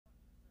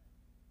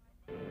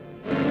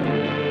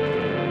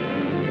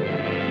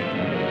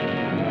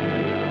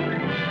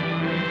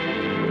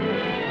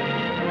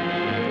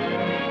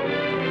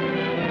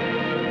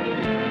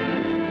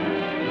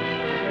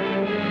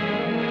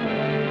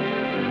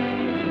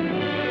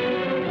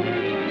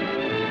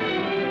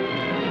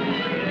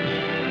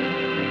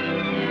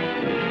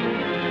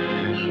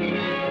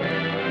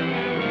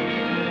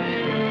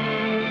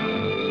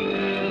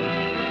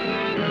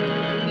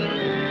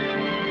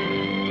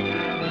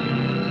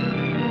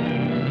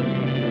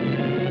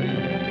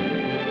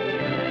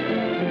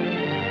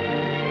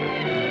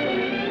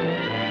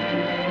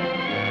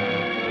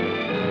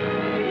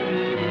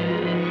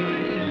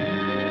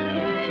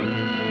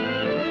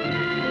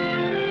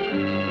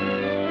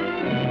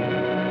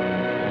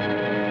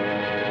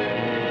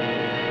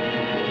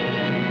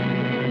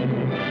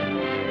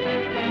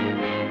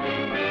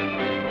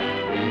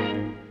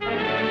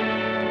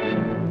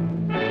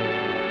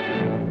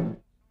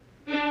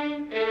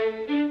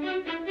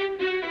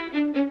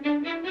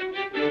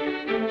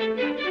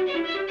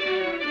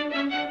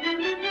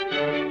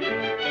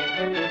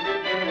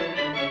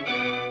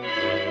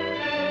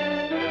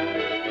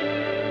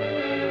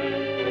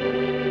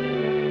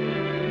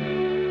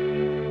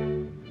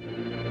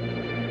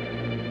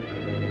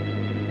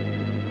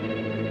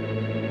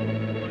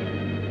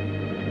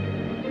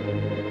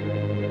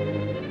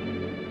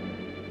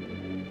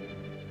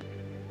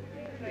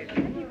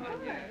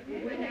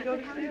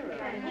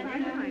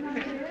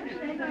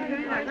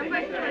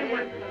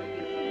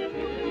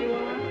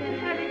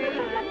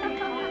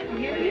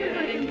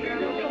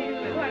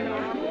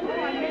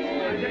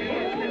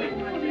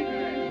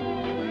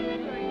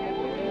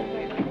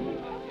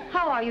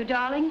are you,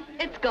 darling?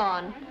 It's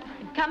gone.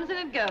 It comes and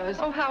it goes.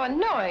 Oh, how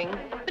annoying.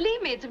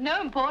 Believe me, it's of no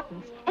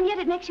importance. And yet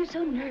it makes you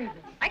so nervous.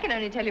 I can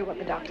only tell you what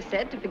the doctor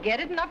said, to forget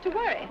it and not to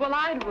worry. Well,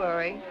 I'd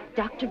worry.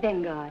 Dr.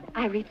 Vengard.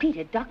 I repeat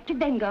it, Dr.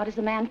 Vengard is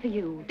the man for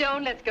you.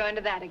 Let's go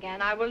into that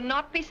again. I will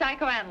not be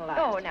psychoanalyzed.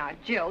 Oh, now,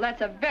 Jill,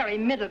 that's a very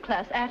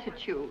middle-class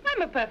attitude.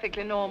 I'm a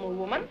perfectly normal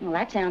woman. Well,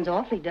 that sounds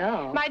awfully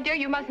dull. My dear,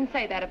 you mustn't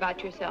say that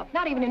about yourself.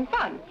 Not even in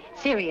fun.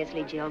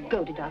 Seriously, Jill,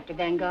 go to Dr.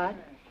 Vengard.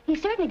 He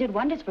certainly did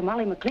wonders for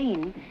Molly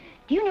McLean.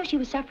 Do you know she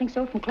was suffering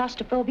so from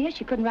claustrophobia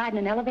she couldn't ride in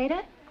an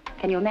elevator?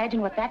 Can you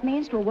imagine what that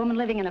means to a woman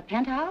living in a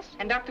penthouse?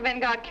 And Dr.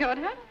 Vengard cured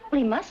her?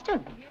 Well, he must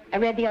have. I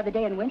read the other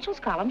day in Winchell's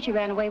column she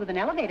ran away with an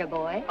elevator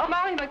boy. Oh,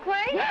 Molly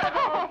McLean?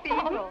 Oh,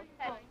 people.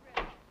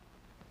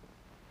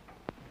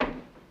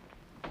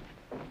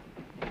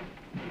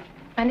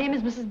 My name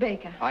is Mrs.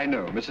 Baker. I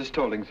know. Mrs.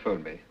 Stallings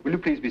phoned me. Will you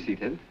please be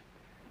seated?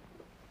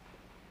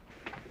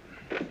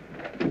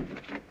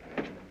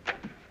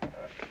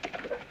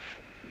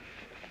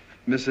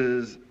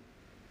 Mrs.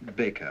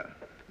 Baker.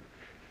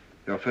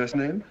 Your first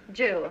name?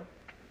 Jill.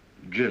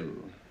 Jill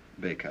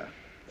Baker.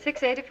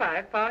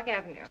 685 Park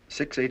Avenue.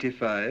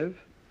 685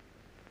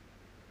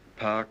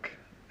 Park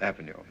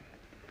Avenue.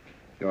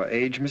 Your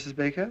age, Mrs.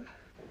 Baker?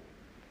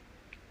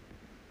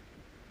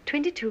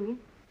 22.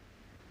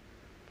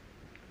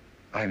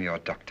 I'm your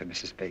doctor,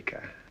 Mrs.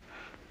 Baker.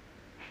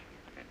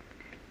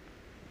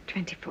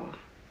 24.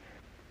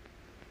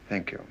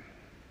 Thank you.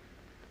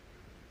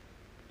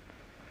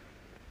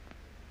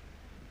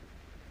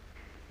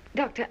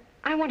 Doctor,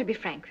 I want to be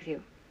frank with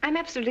you. I'm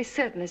absolutely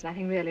certain there's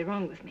nothing really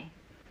wrong with me.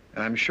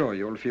 I'm sure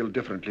you'll feel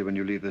differently when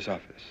you leave this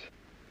office.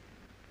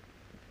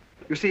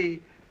 You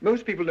see,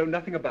 most people know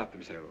nothing about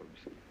themselves.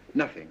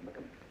 Nothing.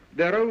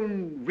 Their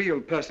own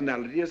real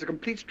personality is a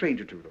complete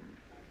stranger to them.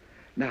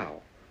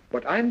 Now,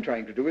 what I'm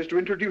trying to do is to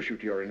introduce you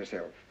to your inner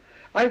self.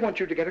 I want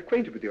you to get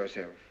acquainted with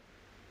yourself.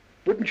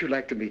 Wouldn't you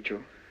like to meet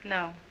you?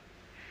 No.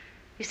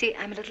 You see,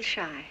 I'm a little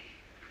shy.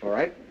 All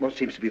right. What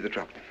seems to be the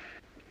trouble?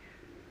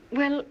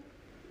 Well,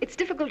 it's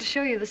difficult to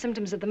show you the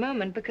symptoms at the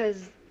moment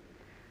because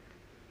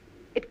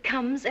it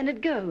comes and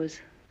it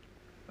goes.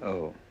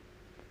 Oh.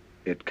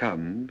 It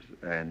comes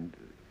and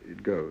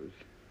it goes.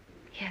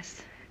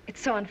 Yes.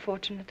 It's so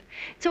unfortunate.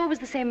 It's always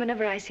the same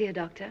whenever I see a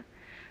doctor.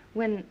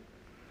 When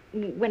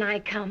I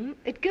come,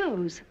 it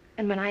goes.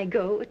 And when I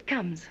go, it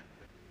comes.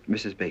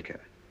 Mrs. Baker,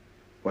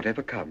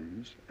 whatever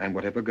comes and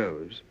whatever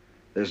goes,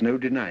 there's no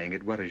denying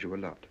it worries you a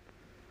lot.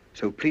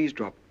 So please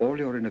drop all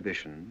your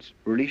inhibitions,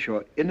 release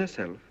your inner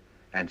self,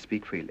 and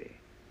speak freely.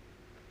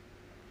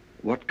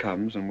 What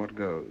comes and what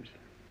goes?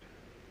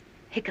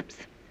 Hiccups.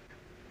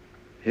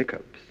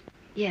 Hiccups?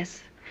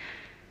 Yes.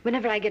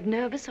 Whenever I get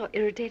nervous or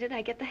irritated,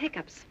 I get the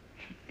hiccups.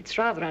 It's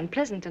rather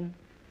unpleasant and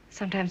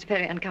sometimes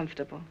very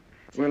uncomfortable.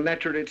 Well,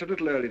 naturally, it's a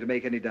little early to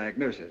make any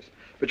diagnosis,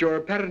 but you're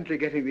apparently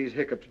getting these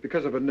hiccups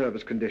because of a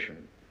nervous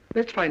condition.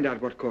 Let's find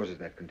out what causes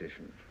that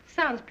condition.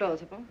 Sounds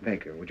plausible.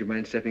 Thank you. Would you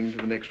mind stepping into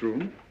the next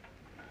room?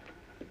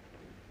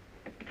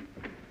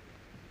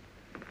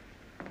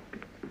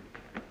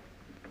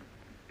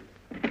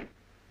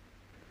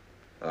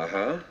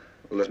 Uh-huh.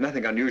 Well, there's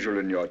nothing unusual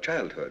in your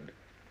childhood.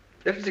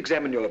 Let us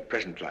examine your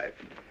present life.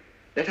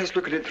 Let us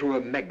look at it through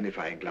a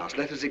magnifying glass.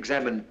 Let us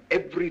examine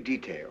every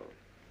detail.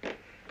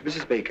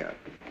 Mrs. Baker,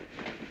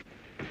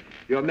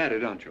 you're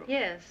married, aren't you?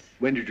 Yes.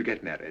 When did you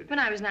get married? When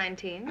I was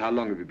 19. How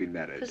long have you been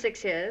married? For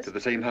 6 years. To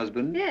the same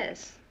husband?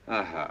 Yes.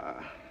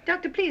 Aha.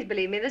 Doctor, please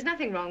believe me, there's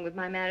nothing wrong with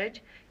my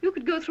marriage. You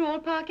could go through all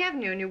Park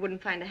Avenue and you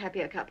wouldn't find a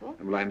happier couple.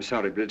 Well, I'm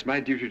sorry, but it's my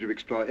duty to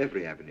explore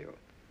every avenue,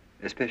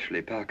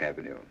 especially Park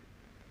Avenue.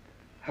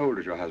 How old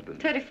is your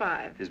husband?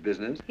 35. His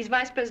business? He's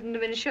vice president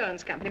of an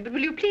insurance company, but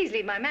will you please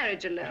leave my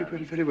marriage alone? Very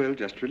well, very well.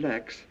 Just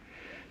relax.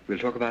 We'll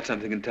talk about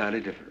something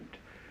entirely different.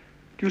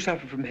 Do you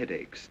suffer from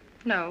headaches?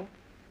 No.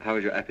 How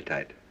is your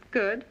appetite?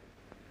 Good.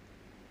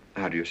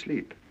 How do you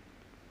sleep?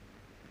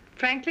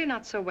 Frankly,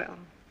 not so well.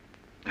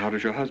 How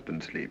does your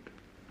husband sleep?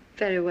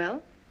 Very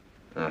well.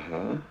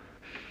 Uh-huh.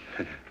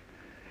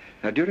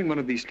 Now, during one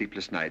of these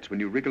sleepless nights, when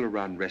you wriggle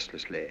around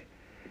restlessly,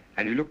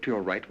 and you look to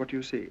your right, what do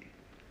you see?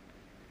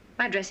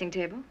 My dressing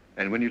table.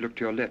 And when you look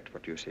to your left,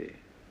 what do you see?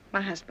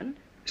 My husband.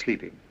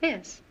 Sleeping?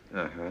 Yes.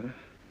 Uh-huh.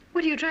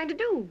 What are you trying to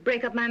do?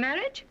 Break up my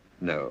marriage?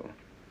 No.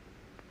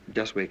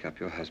 Just wake up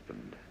your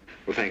husband.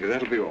 Well, thank you.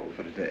 That'll be all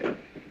for today.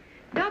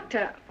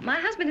 Doctor, my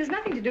husband has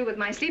nothing to do with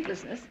my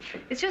sleeplessness.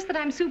 It's just that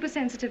I'm super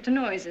sensitive to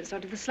noises or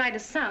to the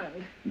slightest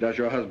sound. Does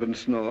your husband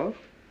snore?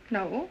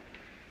 No.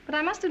 But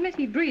I must admit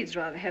he breathes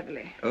rather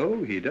heavily.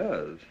 Oh, he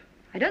does.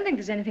 I don't think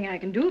there's anything I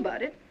can do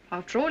about it.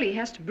 After all, he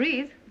has to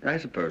breathe. I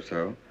suppose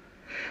so.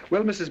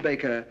 Well, Mrs.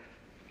 Baker,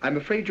 I'm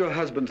afraid your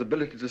husband's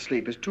ability to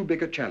sleep is too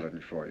big a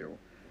challenge for you.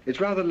 It's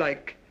rather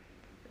like,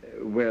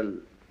 well,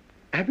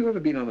 have you ever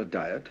been on a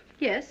diet?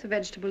 Yes, a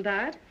vegetable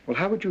diet. Well,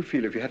 how would you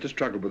feel if you had to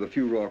struggle with a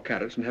few raw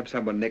carrots and have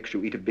someone next to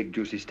you eat a big,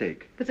 juicy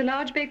steak? With a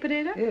large baked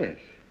potato? Yes.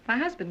 My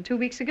husband, 2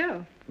 weeks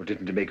ago. Well,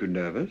 didn't it make you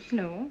nervous?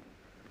 No.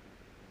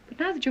 But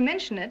now that you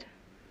mention it,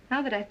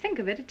 now that I think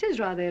of it, it is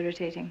rather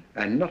irritating.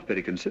 And not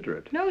very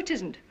considerate. No, it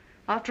isn't.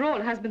 After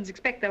all, husbands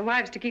expect their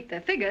wives to keep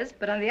their figures,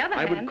 but on the other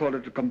hand... I would call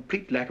it a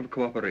complete lack of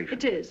cooperation.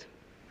 It is.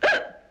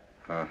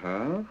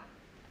 Uh-huh.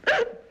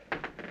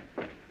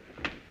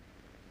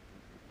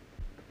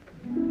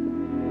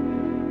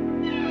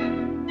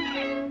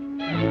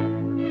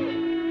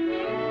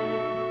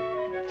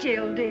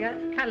 Jill, dear.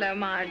 Hello,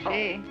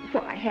 Margie.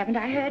 Why, haven't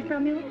I heard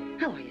from you?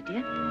 How are you,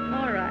 dear?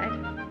 All right.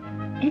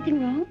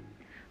 Anything wrong?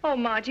 Oh,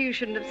 Margie, you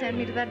shouldn't have sent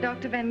me to that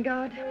Dr.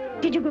 Vanguard.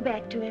 Did you go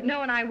back to him?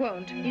 No, and I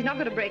won't. He's not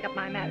going to break up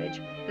my marriage.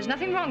 There's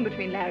nothing wrong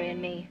between Larry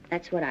and me.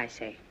 That's what I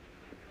say.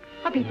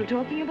 Are people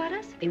talking about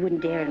us? They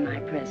wouldn't dare in my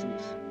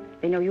presence.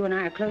 They know you and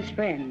I are close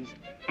friends,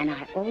 and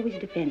I always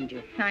defend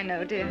you. I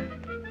know, dear.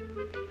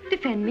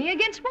 Defend me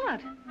against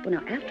what? Well,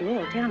 now, after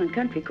all, Town and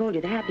Country called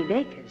you the Happy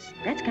Bakers.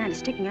 That's kind of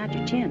sticking out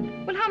your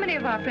chin. Well, how many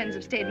of our friends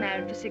have stayed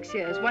married for 6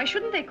 years? Why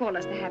shouldn't they call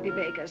us the Happy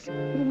Bakers?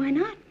 Well, why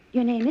not?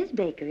 Your name is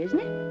Baker, isn't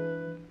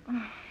it?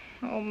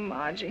 Oh,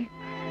 Margie.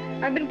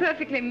 I've been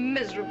perfectly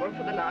miserable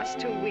for the last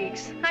 2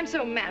 weeks. I'm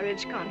so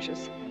marriage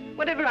conscious.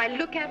 Whatever I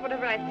look at,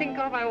 whatever I think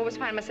of, I always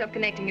find myself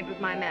connecting it with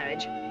my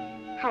marriage.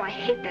 How I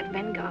hate that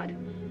Vanguard.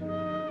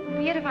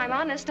 And yet, if I'm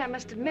honest, I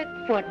must admit...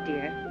 What,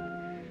 dear?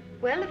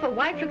 Well, if a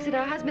wife looks at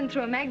her husband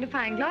through a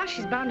magnifying glass,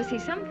 she's bound to see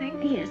something.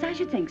 Yes, I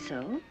should think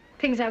so.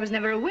 Things I was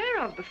never aware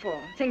of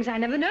before. Things I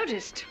never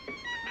noticed.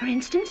 For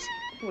instance?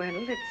 Well,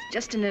 it's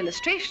just an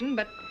illustration,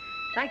 but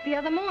like the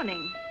other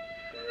morning.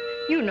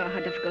 You know how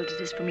difficult it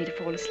is for me to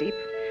fall asleep.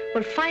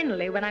 Well,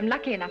 finally, when I'm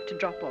lucky enough to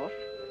drop off,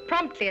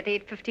 promptly at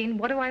 8:15,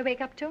 what do I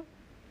wake up to?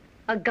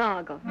 A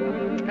gargle.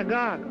 A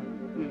gargle.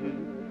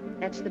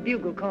 That's the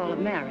bugle call of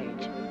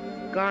marriage.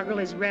 Gargle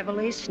is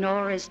reveille,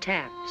 snore is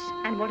taps.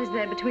 And what is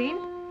there between?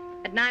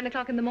 At 9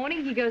 o'clock in the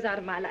morning, he goes out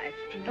of my life.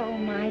 Oh,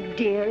 my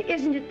dear,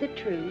 isn't it the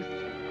truth?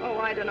 Oh,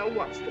 I don't know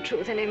what's the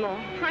truth anymore.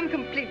 I'm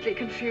completely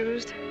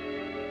confused.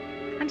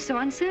 I'm so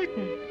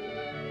uncertain.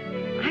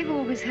 I've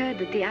always heard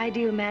that the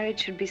ideal marriage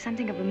should be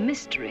something of a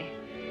mystery.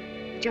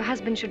 That your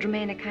husband should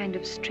remain a kind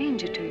of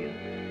stranger to you.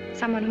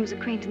 Someone whose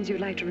acquaintance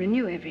you'd like to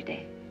renew every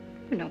day.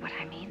 You know what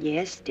I mean.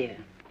 Yes, dear.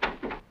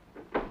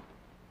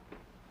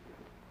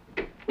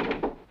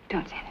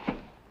 Don't say anything.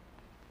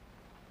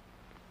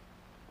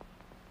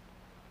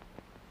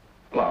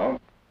 Hello.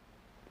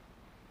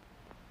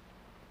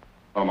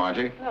 Hello,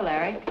 Margie. Hello,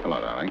 Larry.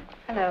 Hello, darling.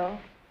 Hello.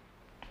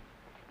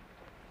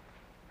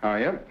 How are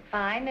you?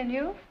 Fine, and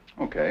you?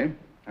 Okay.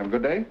 Have a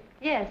good day?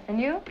 Yes, and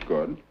you?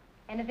 Good.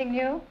 Anything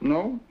new?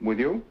 No? With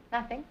you?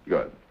 Nothing.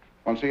 Good.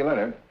 Want to see you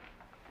later.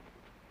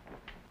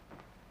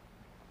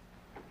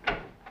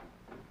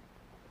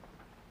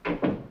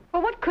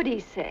 Well, what could he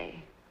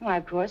say? Why,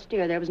 of course,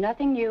 dear, there was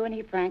nothing new, and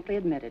he frankly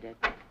admitted it.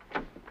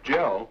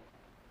 Jill,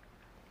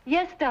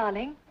 Yes,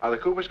 darling. are the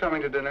Coopers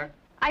coming to dinner?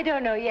 I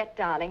don't know yet,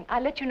 darling.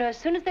 I'll let you know as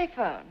soon as they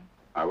phone.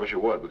 I wish you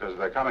would, because if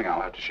they're coming,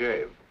 I'll have to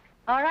shave.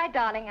 All right,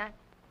 darling.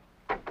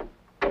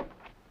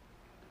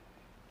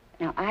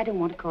 Now, I don't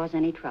want to cause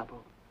any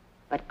trouble,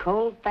 but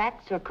cold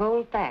facts are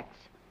cold facts.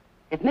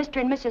 If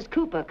Mr. and Mrs.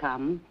 Cooper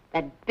come,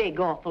 that big,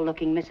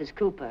 awful-looking Mrs.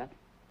 Cooper,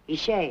 he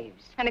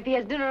shaves. And if he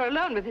has dinner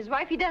alone with his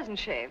wife, he doesn't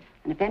shave.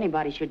 And if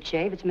anybody should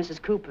shave, it's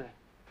Mrs. Cooper.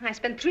 I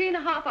spent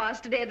 3.5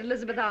 hours today at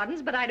Elizabeth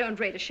Arden's, but I don't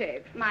rate a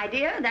shave. My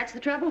dear, that's the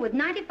trouble with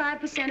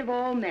 95% of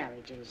all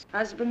marriages.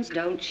 Husbands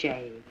don't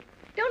shave.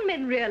 Don't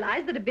men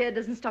realize that a beard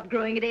doesn't stop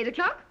growing at 8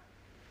 o'clock?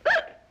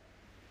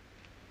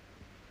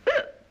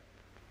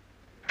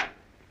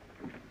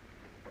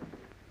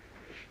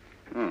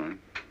 Hmm.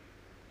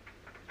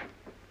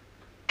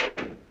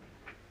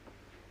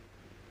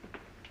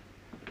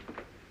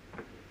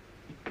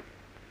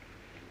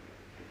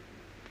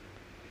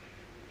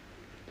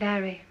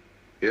 Larry,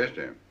 Yes,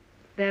 dear.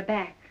 they're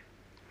back.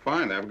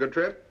 Fine. Have a good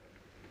trip?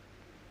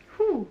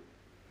 Who?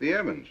 The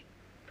Evans.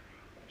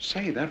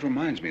 Say, that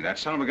reminds me. That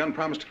son of a gun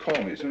promised to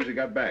call me as soon as he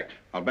got back.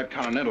 I'll bet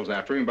Continental's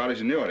after him about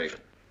his annuity.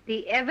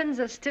 The Evans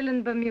are still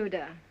in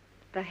Bermuda.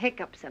 The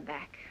hiccups are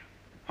back.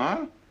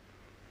 Huh?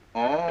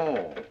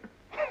 Oh.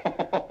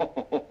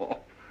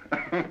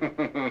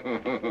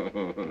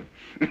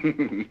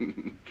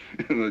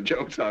 The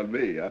joke's on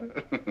me, huh?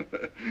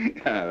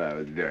 Yeah, that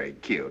was very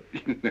cute.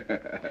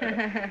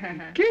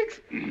 Kicks.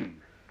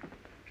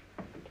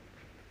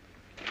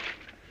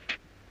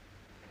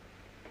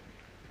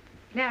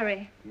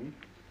 Larry,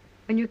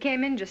 when you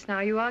came in just now,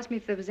 you asked me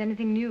if there was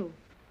anything new.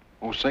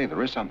 Oh, say,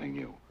 there is something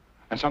new.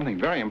 And something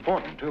very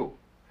important, too.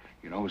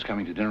 You know who's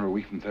coming to dinner a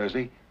week from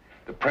Thursday?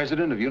 The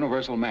president of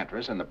Universal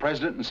Mattress and the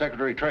president and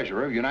secretary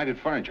treasurer of United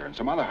Furniture and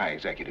some other high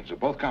executives of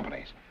both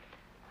companies.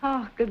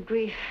 Oh, good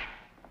grief.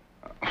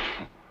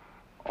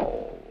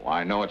 Oh,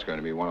 I know it's going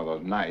to be one of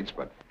those nights,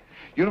 but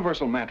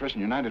Universal Mattress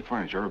and United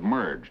Furniture have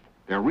merged.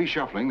 They're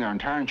reshuffling their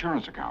entire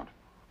insurance account.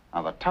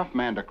 Now, the tough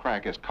man to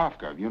crack is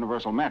Kafka of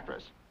Universal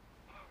Mattress.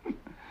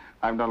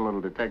 I've done a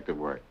little detective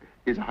work.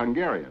 He's a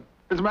Hungarian.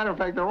 As a matter of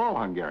fact, they're all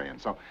Hungarian.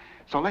 So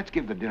let's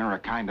give the dinner a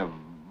kind of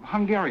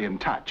Hungarian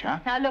touch, huh?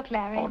 Now, look,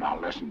 Larry. Oh, now,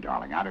 listen,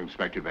 darling. I don't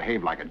expect you to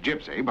behave like a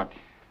gypsy, but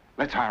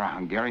let's hire a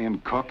Hungarian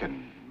cook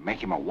and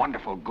make him a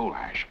wonderful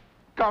goulash.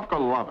 Kafka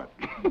will love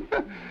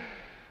it.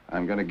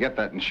 I'm going to get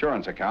that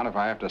insurance account if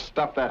I have to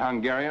stuff that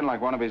Hungarian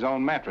like one of his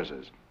own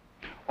mattresses.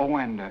 Oh,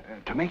 and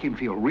to make him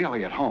feel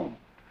really at home,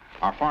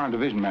 our foreign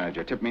division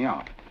manager tipped me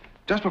off.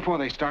 Just before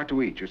they start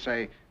to eat, you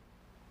say,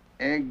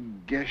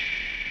 Eggeschegera.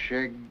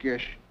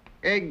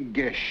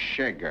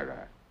 Eggeschegera.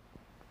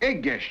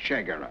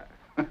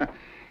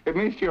 It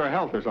means to your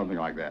health or something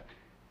like that.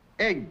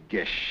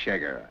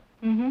 Eggeschegera.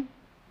 Mm-hmm.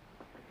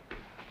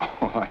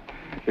 Oh,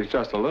 it's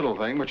just a little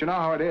thing, but you know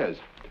how it is.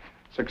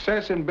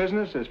 Success in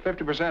business is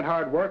 50%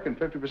 hard work and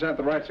 50%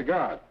 the right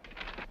cigar.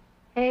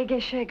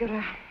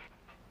 Eggeschegera.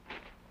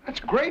 That's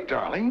great,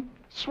 darling.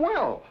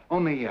 Swell.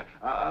 Only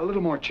a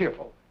little more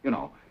cheerful. You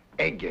know,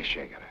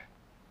 Eggeschegera.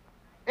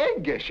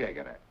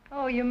 Eggeschegera.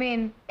 Oh, you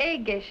mean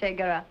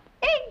Eggeschegera.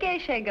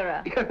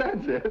 Eggeschegera. Yeah,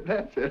 that's it.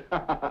 That's it.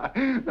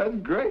 That's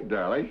great,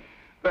 darling.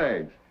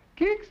 Thanks.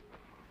 Kicks?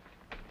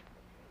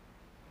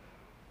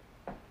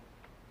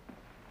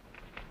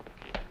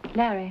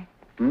 Larry.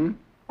 Hmm?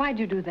 Why'd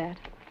you do that?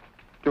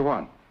 Do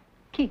what?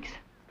 Keeks.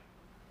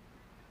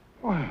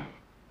 Well,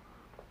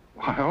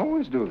 I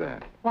always do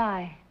that.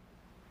 Why?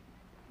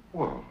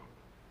 Well,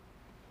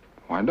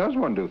 why does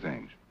one do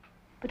things?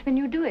 But when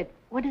you do it,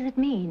 what does it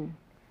mean?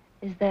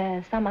 Is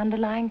there some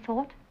underlying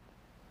thought?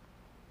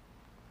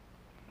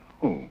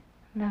 Oh.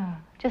 No,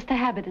 just a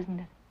habit, isn't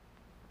it?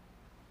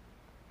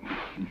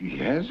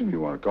 Yes, if you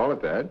want to call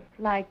it that.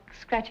 Like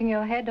scratching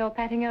your head or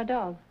patting your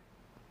dog.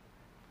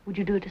 Would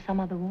you do it to some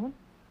other woman?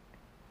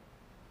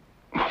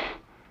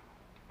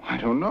 I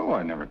don't know.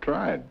 I never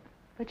tried.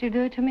 But you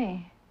do it to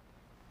me.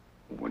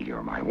 Well,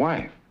 you're my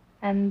wife.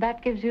 And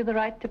that gives you the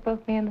right to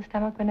poke me in the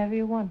stomach whenever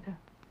you want to.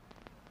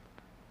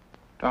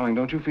 Darling,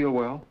 don't you feel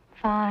well?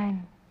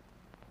 Fine.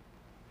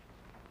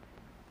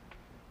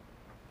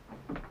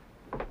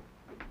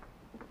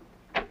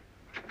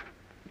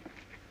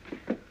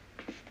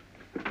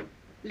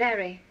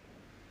 Larry,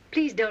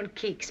 please don't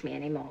keeks me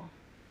anymore.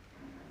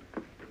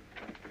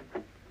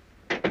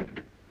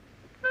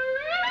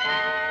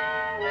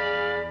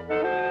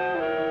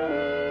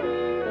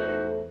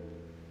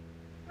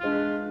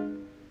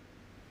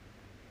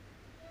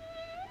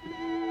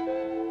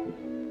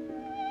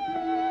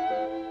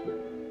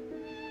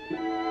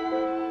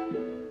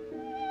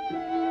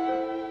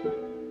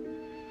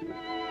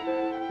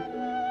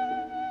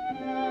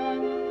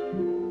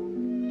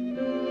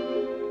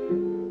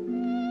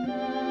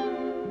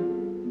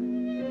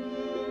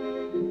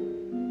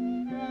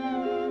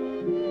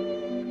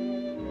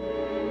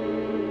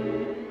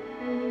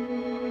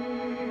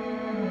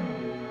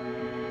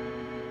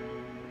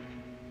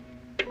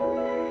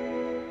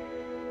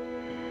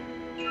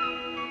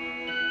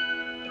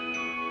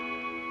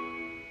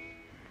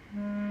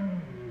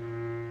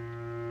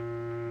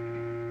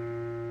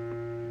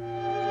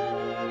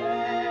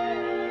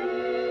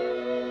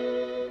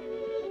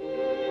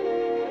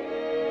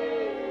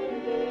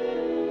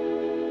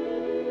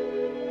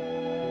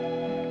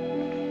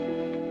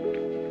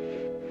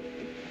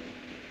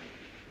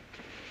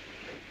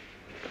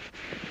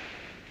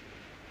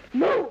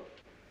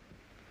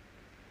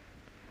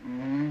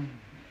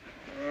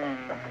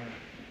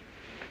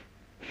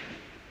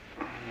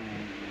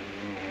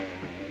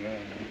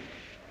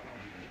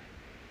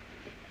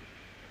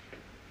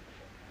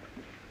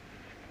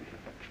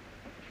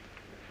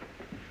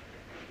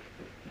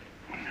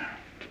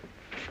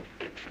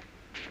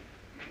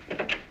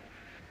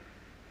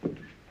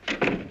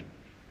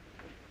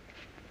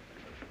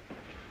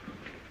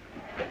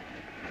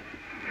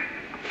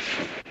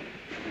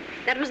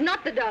 That was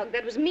not the dog,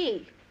 that was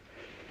me.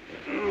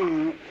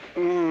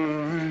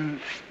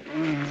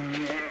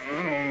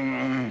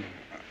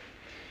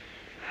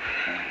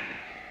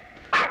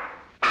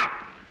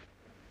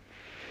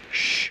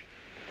 Shh.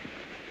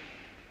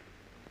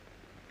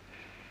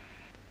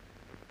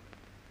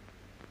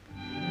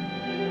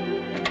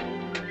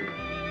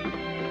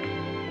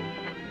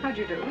 How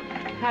do you do?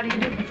 How do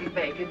you do, Mrs.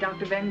 Baker?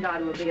 Dr.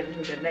 Vanguard will be a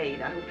little bit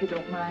late. I hope you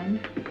don't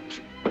mind.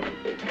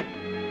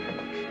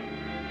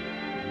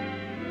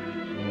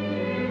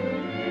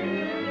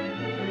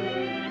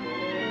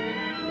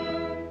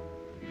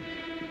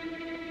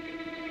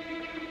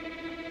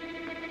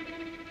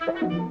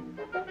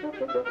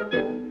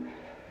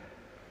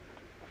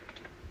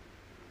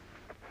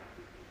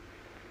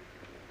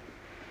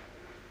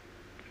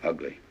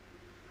 Ugly.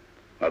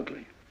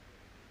 Ugly.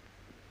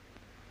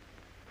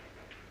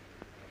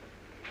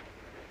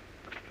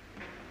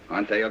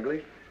 Aren't they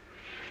ugly?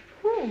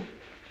 Who?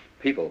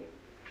 People.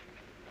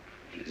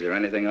 Is there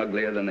anything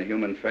uglier than the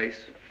human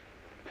face?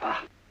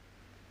 Ah.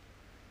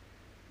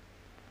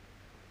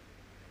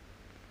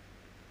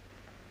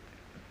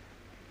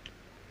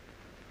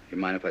 You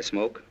mind if I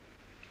smoke?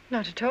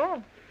 Not at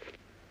all.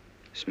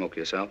 Smoke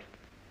yourself?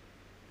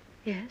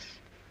 Yes.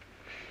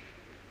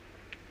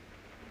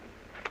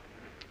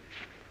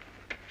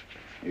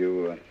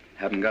 You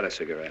haven't got a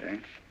cigarette, eh?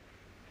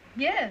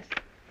 Yes.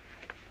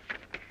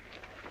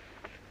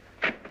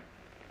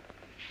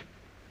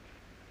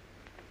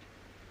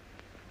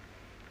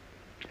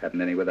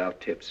 Haven't any without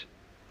tips?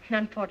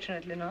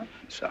 Unfortunately not.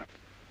 Sorry.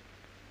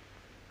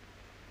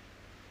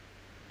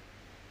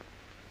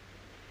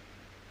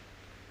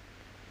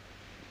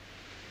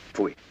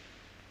 Pfui.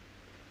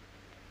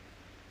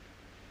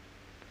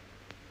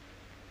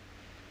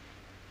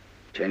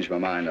 Changed my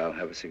mind. I'll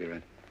have a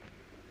cigarette.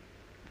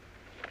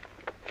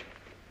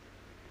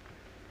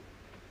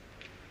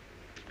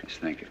 Yes,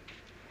 thank you.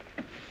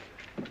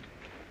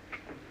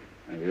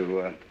 Have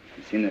you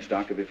seen this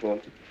doctor before?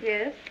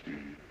 Yes?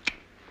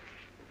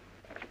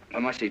 How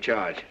much do you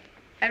charge?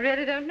 I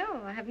really don't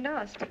know. I haven't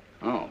asked.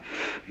 Oh,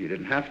 you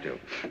didn't have to.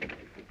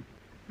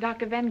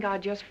 Dr.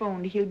 Vanguard just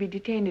phoned. He'll be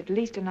detained at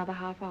least another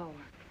half hour.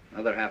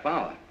 Another half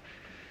hour?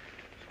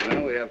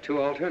 Well, we have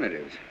two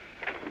alternatives.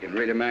 We can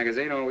read a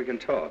magazine or we can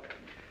talk.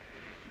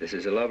 This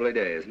is a lovely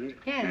day, isn't it?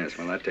 Yes. Yes,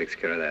 well, that takes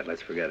care of that.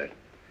 Let's forget it.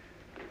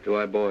 Do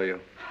I bore you?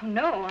 Oh,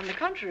 no, on the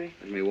contrary.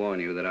 Let me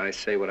warn you that I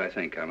say what I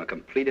think. I'm a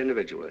complete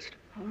individualist.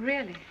 Oh,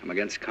 really? I'm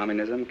against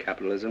communism,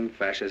 capitalism,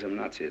 fascism,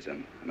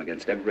 Nazism. I'm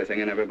against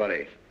everything and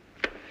everybody.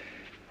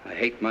 I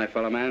hate my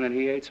fellow man and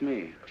he hates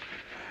me.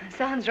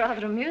 Sounds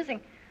rather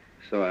amusing.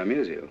 So I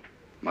amuse you.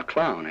 I'm a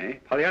clown, eh?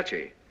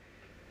 Pagliacci.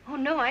 Oh,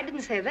 no, I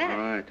didn't say that. All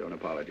right, don't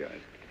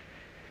apologize.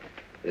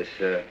 This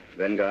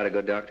Vanguard a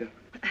good doctor?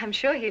 I'm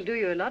sure he'll do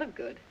you a lot of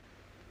good.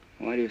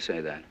 Why do you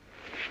say that?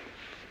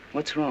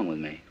 What's wrong with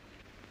me?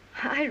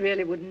 I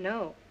really wouldn't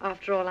know.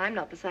 After all, I'm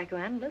not the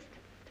psychoanalyst.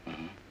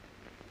 Uh-huh.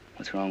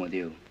 What's wrong with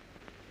you?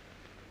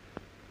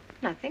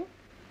 Nothing.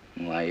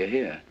 Why are you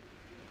here?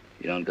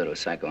 You don't go to a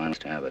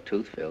psychoanalyst to have a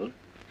tooth filled.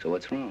 So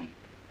what's wrong?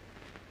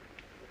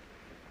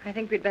 I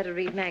think we'd better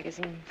read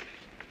magazines.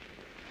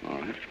 All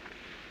right.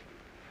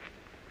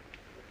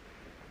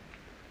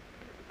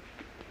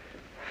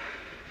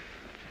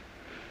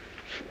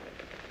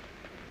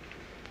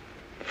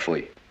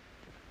 Pfui.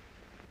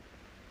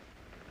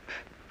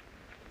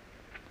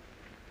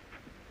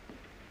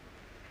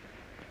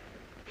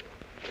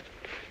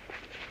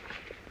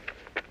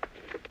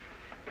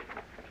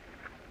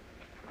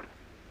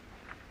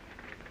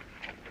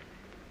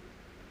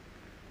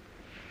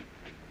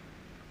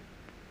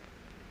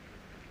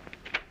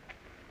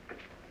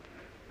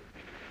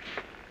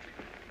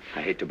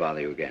 I hate to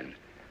bother you again,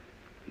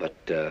 but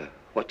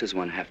what does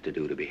one have to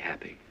do to be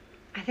happy?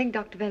 I think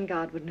Dr.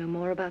 Vanguard would know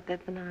more about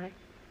that than I.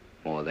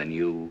 More than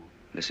you,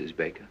 Mrs.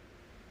 Baker?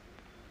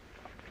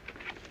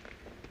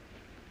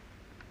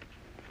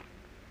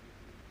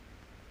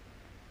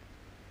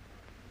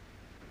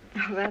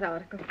 Oh, that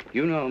article.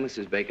 You know,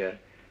 Mrs. Baker,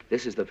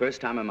 this is the first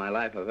time in my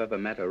life I've ever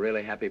met a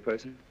really happy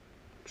person.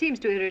 Seems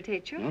to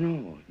irritate you.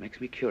 No, it makes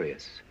me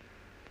curious.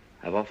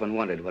 I've often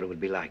wondered what it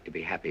would be like to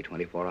be happy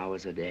 24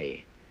 hours a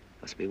day.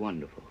 Must be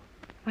wonderful.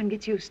 One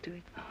gets used to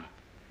it.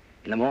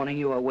 In the morning,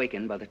 you are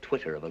awakened by the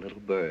twitter of a little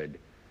bird.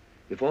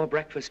 Before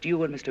breakfast,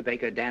 you and Mr.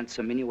 Baker dance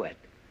a minuet.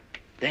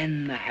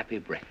 Then the happy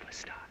breakfast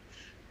starts.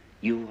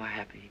 You are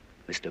happy.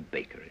 Mr.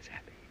 Baker is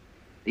happy.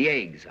 The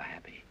eggs are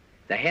happy.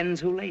 The hens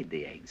who laid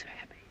the eggs are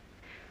happy.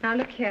 Now,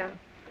 look here.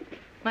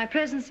 My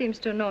presence seems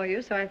to annoy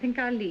you, so I think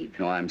I'll leave.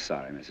 No, I'm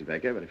sorry, Mrs.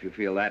 Baker, but if you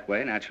feel that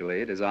way,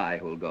 naturally, it is I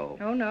who'll go.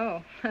 Oh,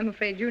 no. I'm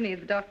afraid you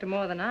need the doctor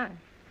more than I.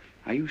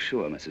 Are you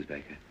sure, Mrs.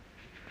 Baker?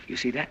 You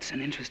see, that's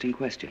an interesting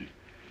question.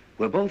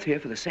 We're both here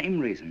for the same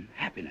reason,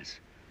 happiness.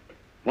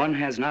 One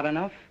has not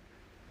enough,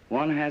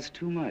 one has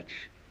too much.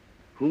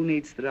 Who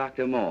needs the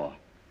doctor more?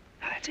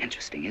 Now, that's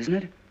interesting, isn't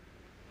it?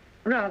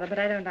 Rather, but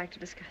I don't like to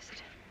discuss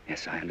it.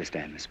 Yes, I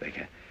understand, Miss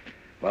Baker.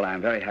 Well,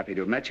 I'm very happy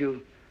to have met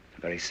you.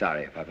 I'm very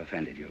sorry if I've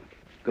offended you.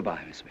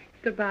 Goodbye, Miss Baker.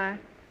 Goodbye.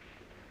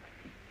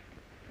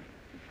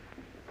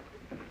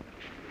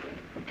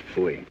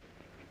 Fui.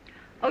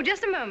 Oh,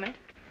 just a moment.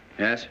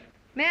 Yes?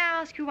 May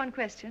I ask you one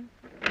question?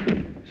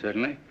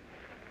 Certainly.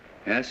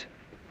 Yes?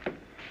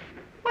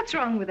 What's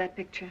wrong with that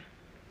picture?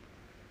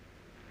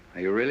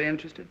 Are you really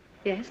interested?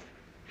 Yes.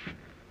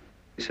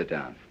 Sit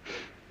down.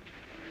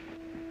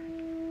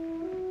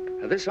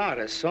 Now, this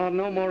artist saw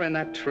no more in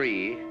that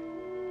tree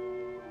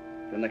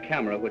than the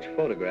camera which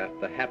photographed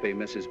the happy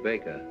Mrs.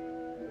 Baker.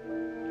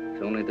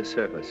 It's only the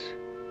surface.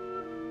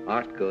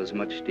 Art goes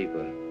much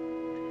deeper.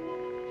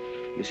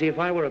 You see, if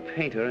I were a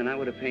painter and I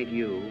were to paint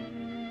you,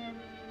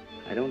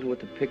 I don't know what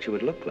the picture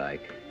would look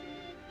like.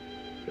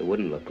 It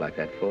wouldn't look like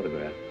that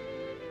photograph.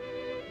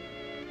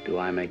 Do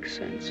I make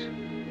sense?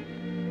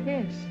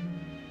 Yes.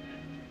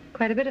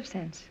 Quite a bit of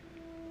sense.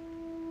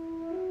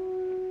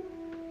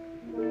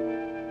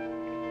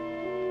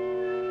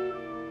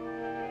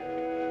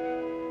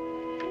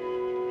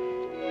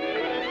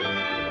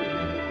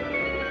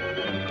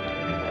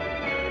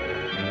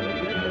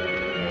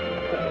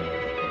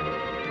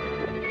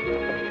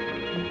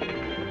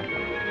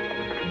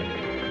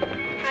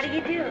 How do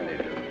you do?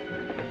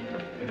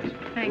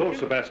 Hello,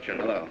 Sebastian.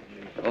 Hello.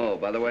 Oh,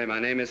 by the way, my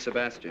name is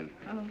Sebastian.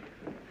 Oh.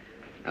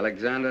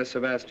 Alexander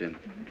Sebastian.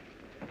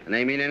 The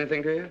name mean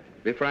anything to you?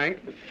 Be frank.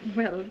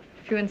 Well,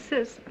 if you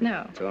insist,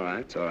 no. It's all right,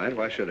 it's all right.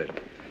 Why should it?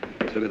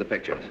 Let's look at the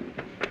pictures.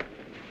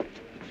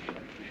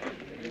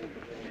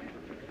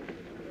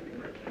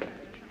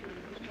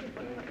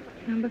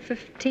 Number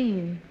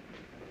 15.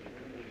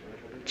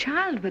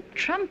 Child with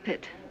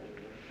trumpet.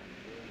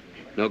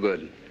 No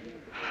good.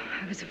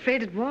 I was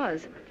afraid it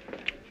was.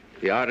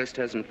 The artist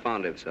hasn't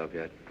found himself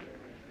yet.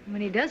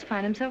 When he does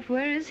find himself,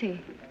 where is he?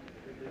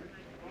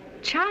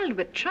 child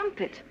with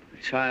trumpet.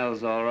 The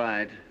child's all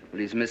right, but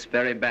he's missed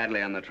very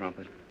badly on the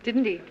trumpet.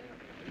 Didn't he?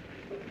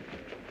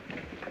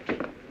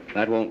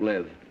 That won't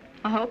live.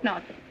 I hope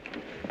not.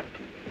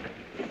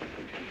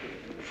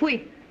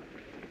 Fui.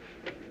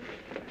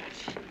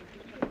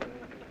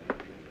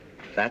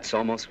 That's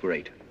almost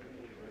great.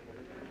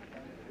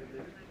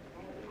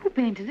 Who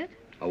painted it?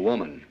 A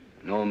woman.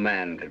 No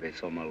man could be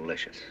so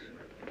malicious.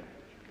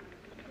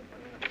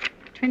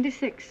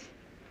 26.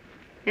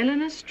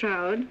 Eleanor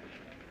Stroud.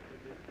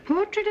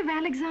 Portrait of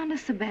Alexander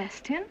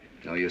Sebastian.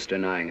 No use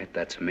denying it.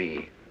 That's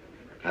me.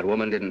 That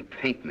woman didn't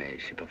paint me.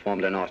 She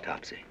performed an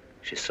autopsy.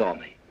 She saw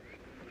me.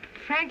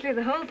 Frankly,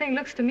 the whole thing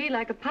looks to me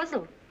like a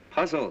puzzle.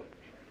 Puzzle.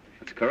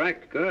 That's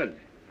correct. Good.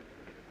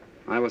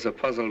 I was a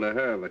puzzle to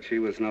her, but she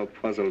was no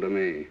puzzle to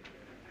me.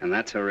 And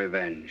that's her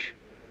revenge.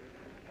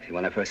 See,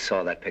 when I first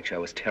saw that picture, I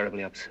was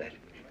terribly upset.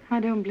 I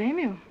don't blame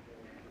you.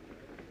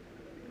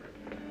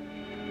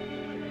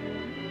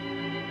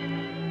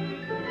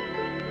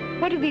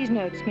 What do these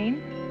notes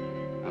mean?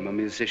 I'm a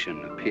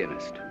musician, a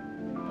pianist.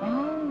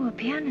 Oh, a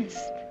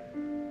pianist.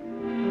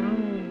 Oh.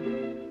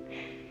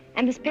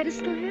 And this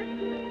pedestal here?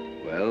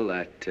 Well,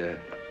 that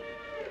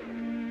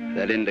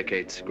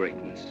indicates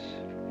greatness.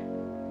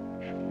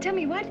 Tell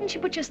me, why didn't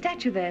you put your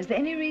statue there? Is there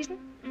any reason?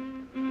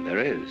 There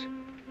is.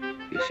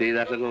 You see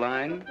that little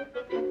line?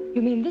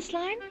 You mean this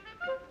line?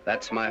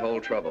 That's my whole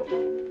trouble.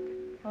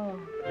 Oh.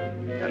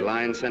 That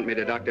line sent me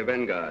to Dr.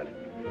 Vanguard.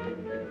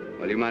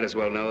 Well, you might as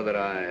well know that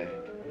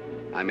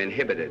I'm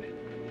inhibited,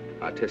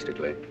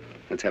 artistically.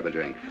 Let's have a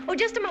drink. Oh,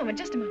 just a moment,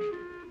 just a moment.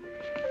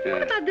 Yeah.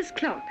 What about this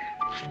clock?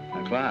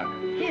 A clock?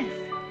 Yes.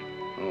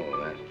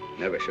 Oh, that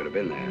never should have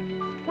been there.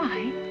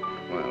 Why?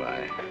 Well,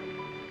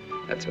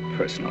 that's a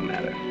personal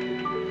matter.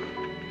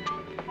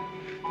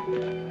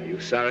 Are you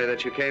sorry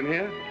that you came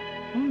here?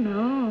 Oh,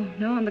 no.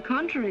 No, on the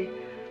contrary.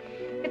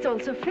 It's all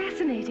so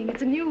fascinating.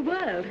 It's a new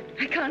world.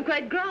 I can't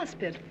quite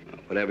grasp it.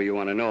 Whatever you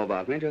want to know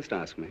about me, just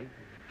ask me.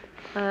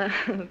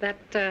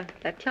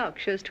 That clock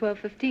shows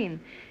 12:15.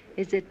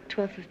 Is it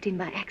 12:15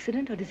 by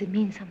accident, or does it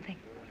mean something?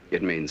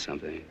 It means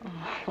something.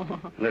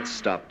 Oh. Let's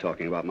stop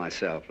talking about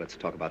myself. Let's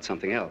talk about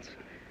something else.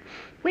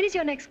 When is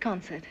your next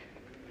concert?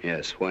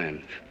 Yes,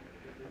 when?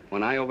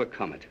 When I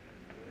overcome it.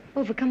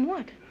 Overcome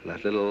what?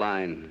 That little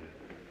line.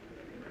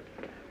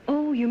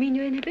 Oh, you mean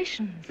your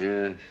inhibitions?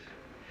 Yes.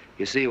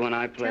 You see, when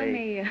I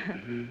play... Tell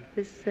me,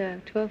 this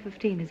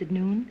 12:15, is it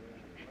noon?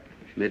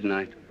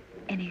 Midnight.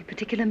 Any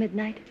particular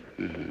midnight?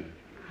 Mm-hmm.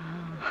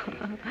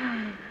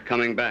 Oh.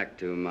 Coming back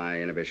to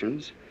my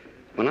inhibitions,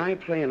 when I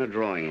play in a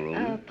drawing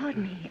room...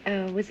 Pardon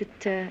me, was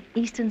it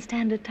Eastern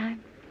Standard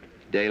Time?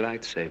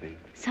 Daylight saving.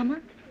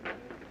 Summer?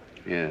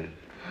 Yes.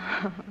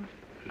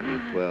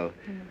 Well,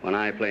 when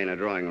I play in a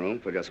drawing room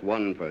for just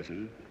one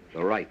person,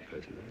 the right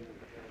person,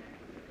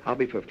 I'll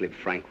be perfectly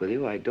frank with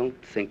you, I don't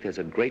think there's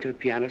a greater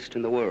pianist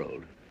in the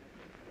world.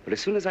 But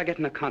as soon as I get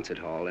in a concert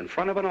hall in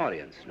front of an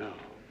audience, no,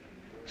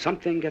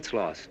 something gets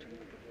lost.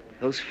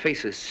 Those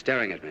faces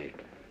staring at me.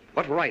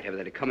 What right have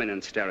they to come in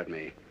and stare at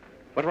me?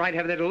 What right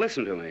have they to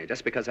listen to me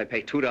just because I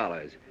pay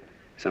 $2?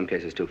 Some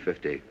cases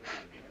 $2.50.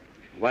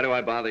 Why do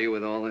I bother you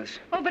with all this?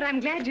 Oh, but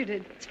I'm glad you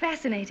did. It's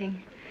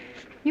fascinating.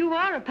 You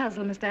are a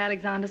puzzle, Mr.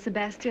 Alexander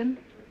Sebastian.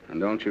 And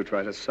don't you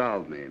try to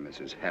solve me,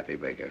 Mrs. Happy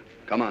Baker.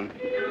 Come on.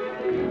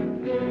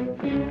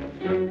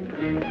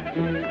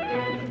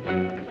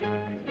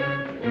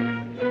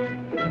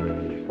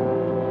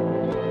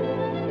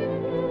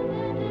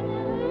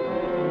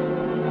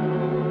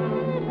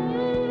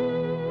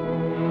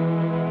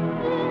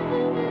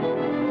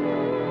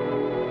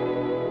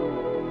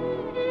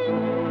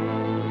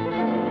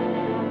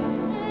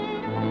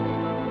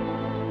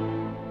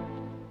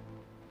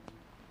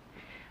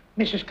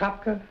 Mrs.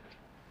 Kopka,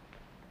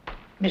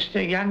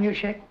 Mr.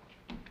 Januszek,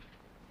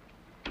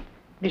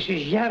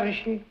 Mrs.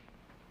 Yaroshi,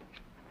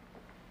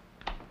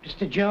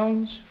 Mr.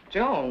 Jones.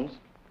 Jones?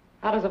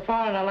 How does a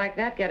foreigner like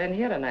that get in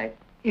here tonight?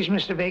 He's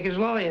Mr. Baker's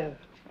lawyer.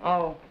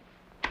 Oh.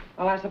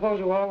 Well, I suppose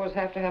you always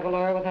have to have a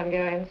lawyer with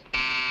Hungarians.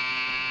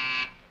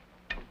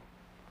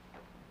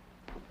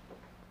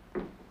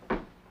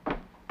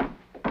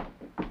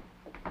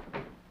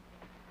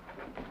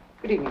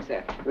 Good evening,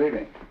 sir. Good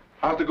evening.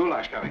 How's the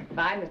goulash coming?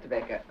 Fine, Mr.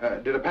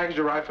 Baker. Did a package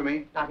arrive for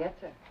me? Not yet,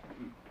 sir.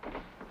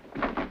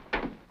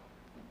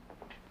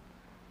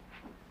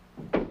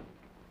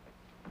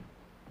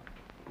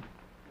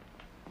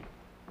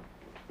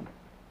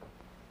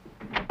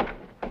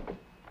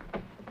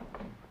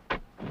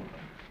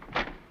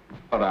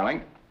 Oh,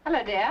 darling.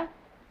 Hello, dear.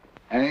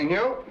 Anything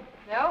new?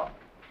 No.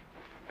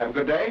 Have a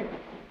good day?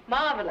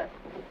 Marvelous.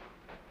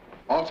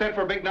 All set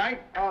for a big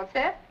night? All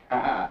set?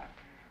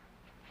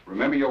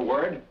 Remember your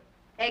word?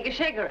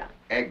 Egeshegera.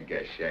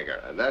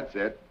 Egeshegera. That's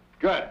it.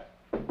 Good.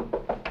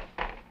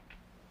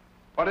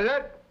 What is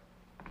it?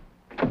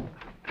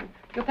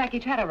 Your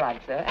package had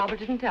arrived, sir. Albert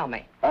didn't tell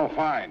me. Oh,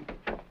 fine.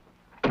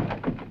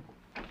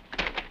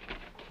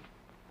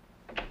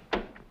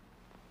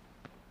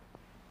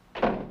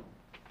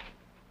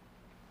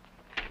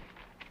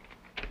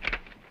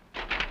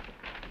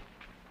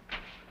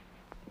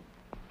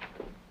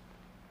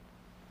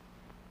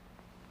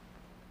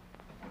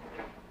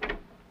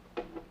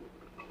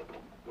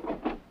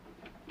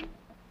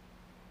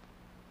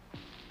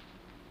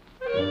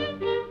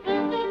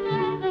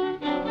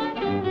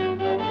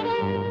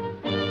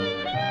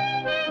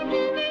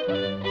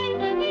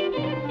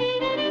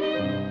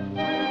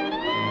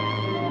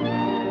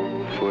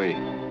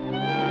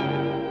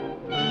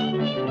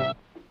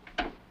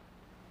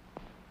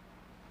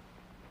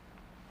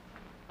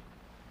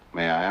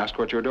 ask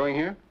what you're doing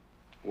here?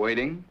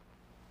 Waiting?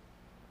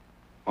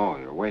 Oh,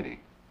 you're waiting.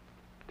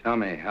 Tell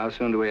me, how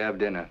soon do we have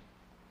dinner?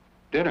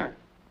 Dinner?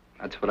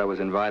 That's what I was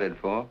invited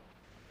for.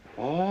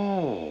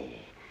 Oh.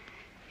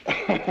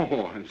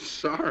 Oh, I'm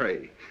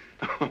sorry.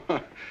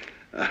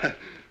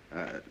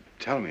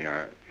 Tell me,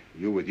 are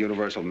you with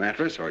Universal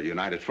Mattress or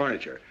United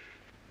Furniture?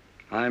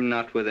 I'm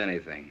not with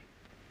anything.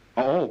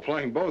 Oh,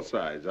 playing both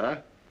sides, huh?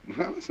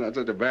 Well, it's not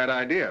such a bad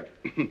idea.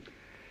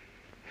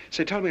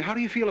 Say, tell me, how do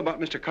you feel about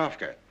Mr.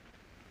 Kafka?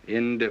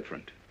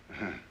 Indifferent.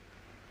 Well,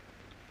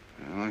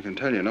 I can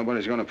tell you,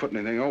 nobody's going to put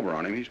anything over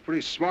on him. He's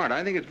pretty smart.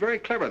 I think it's very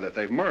clever that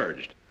they've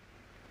merged.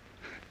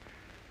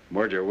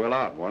 Merger will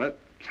out, won't it?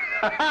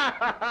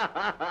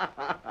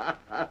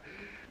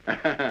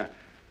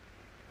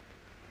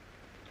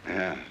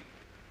 Yeah.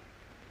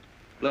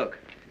 Look,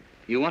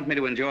 you want me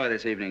to enjoy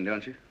this evening,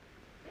 don't you?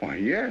 Why,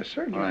 yes,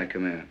 certainly. All right,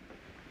 come here.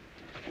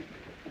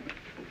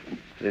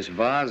 This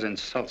vase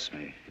insults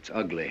me. It's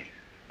ugly.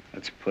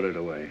 Let's put it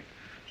away.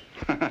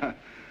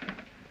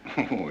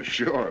 Oh,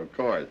 sure, of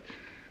course.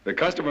 The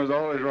customer's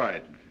always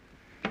right.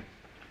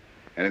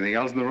 Anything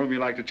else in the room you'd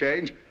like to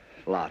change?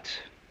 Lots.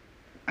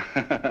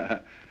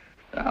 Well,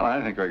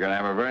 I think we're going to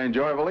have a very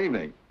enjoyable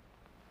evening.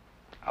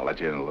 I'll let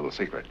you in a little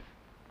secret.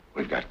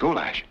 We've got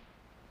goulash.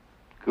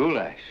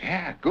 Goulash?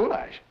 Yeah,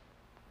 goulash.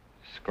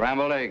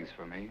 Scrambled eggs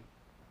for me.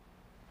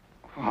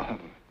 Well,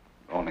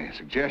 only a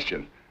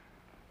suggestion.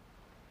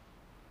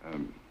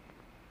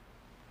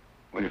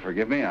 Will you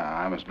forgive me?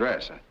 I must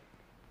dress.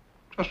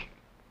 Just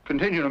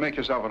continue to make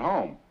yourself at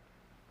home.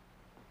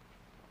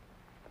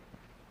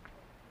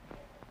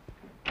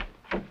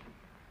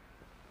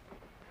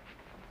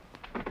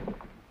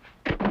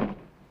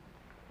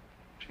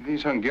 Gee,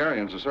 these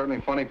Hungarians are certainly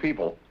funny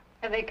people.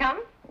 Have they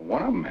come?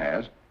 One of them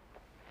has.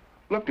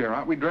 Look, dear,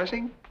 aren't we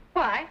dressing?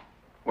 Why?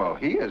 Well,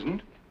 he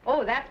isn't.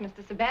 Oh, that's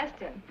Mr.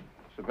 Sebastian.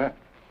 Sebastian.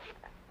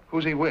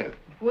 Who's he with?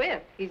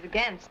 With. He's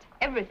against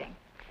everything.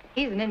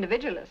 He's an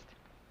individualist.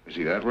 Is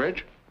he that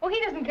rich? Oh, he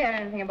doesn't care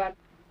anything about...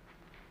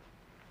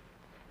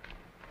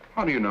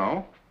 How do you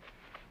know?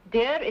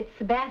 Dear, it's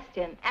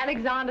Sebastian.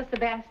 Alexander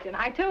Sebastian.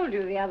 I told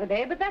you the other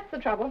day, but that's the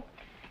trouble.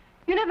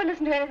 You never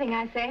listen to anything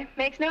I say.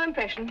 Makes no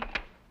impression.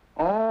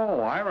 Oh,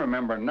 I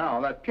remember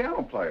now, that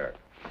piano player.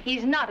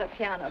 He's not a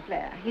piano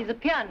player. He's a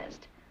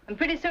pianist. And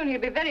pretty soon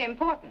he'll be very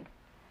important.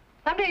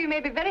 Someday you may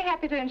be very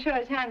happy to insure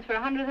his hands for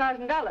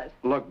 $100,000.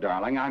 Look,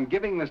 darling, I'm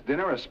giving this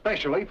dinner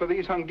especially for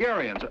these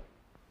Hungarians.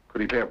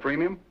 Could he pay a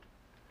premium?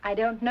 I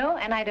don't know,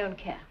 and I don't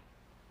care.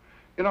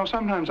 You know,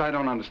 sometimes I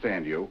don't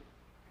understand you.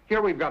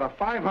 Here we've got a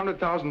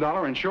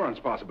 $500,000 insurance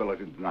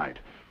possibility tonight.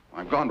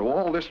 I've gone to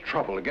all this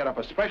trouble to get up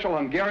a special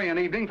Hungarian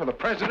evening for the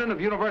president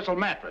of Universal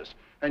Mattress.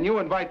 And you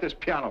invite this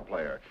piano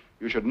player.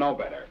 You should know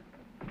better.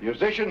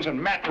 Musicians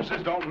and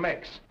mattresses don't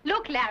mix.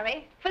 Look,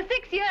 Larry, for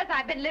 6 years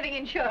I've been living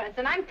insurance,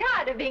 and I'm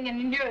tired of being an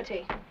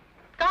annuity.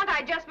 Can't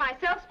I just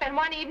myself spend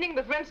one evening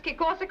with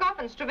Rimsky-Korsakov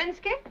and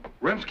Stravinsky?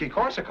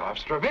 Rimsky-Korsakov?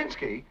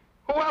 Stravinsky?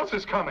 Who else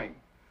is coming?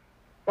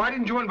 Why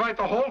didn't you invite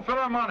the whole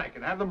Philharmonic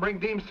and have them bring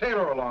Deems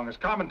Taylor along as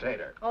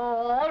commentator? Oh,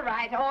 all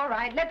right, all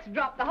right. Let's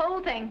drop the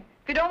whole thing.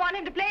 If you don't want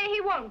him to play,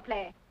 he won't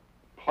play.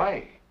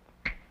 Play?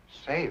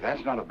 Say,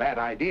 that's not a bad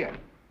idea.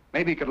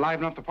 Maybe he could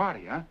liven up the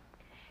party, huh?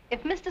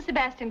 If Mr.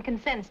 Sebastian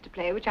consents to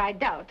play, which I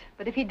doubt,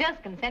 but if he does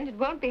consent, it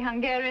won't be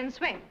Hungarian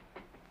swing.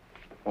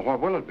 Well, what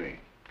will it be?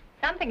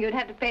 Something you'd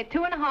have to pay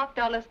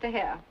 $2.50 to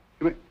hear.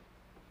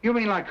 You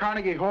mean like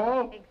Carnegie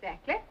Hall?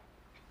 Exactly.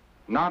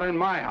 Not in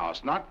my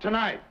house, not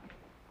tonight.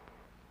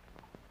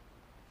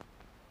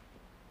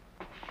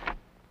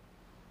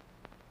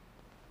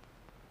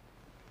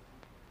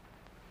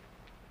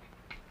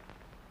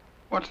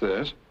 What's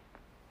this?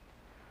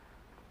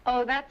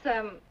 Oh, that's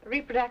a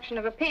reproduction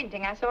of a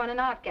painting I saw in an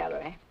art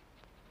gallery.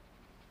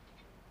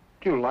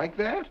 Do you like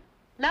that?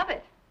 Love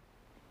it.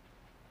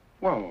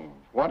 Well,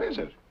 what is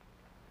it?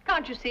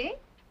 Can't you see?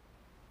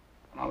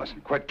 Now,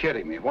 listen, quit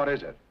kidding me. What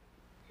is it?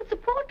 It's a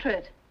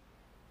portrait.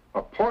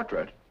 A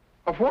portrait?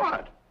 Of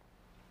what?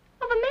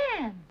 Of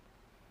a man.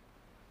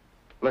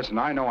 Listen,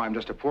 I know I'm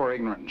just a poor,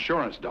 ignorant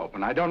insurance dope,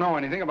 and I don't know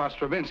anything about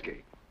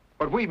Stravinsky.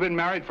 But we've been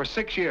married for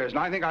 6 years, and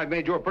I think I've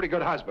made you a pretty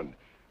good husband.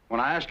 When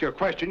I ask you a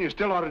question, you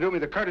still ought to do me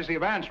the courtesy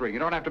of answering. You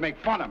don't have to make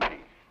fun of me.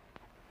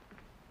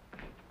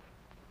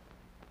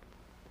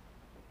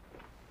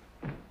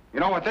 You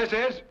know what this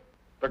is?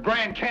 The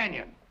Grand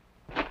Canyon.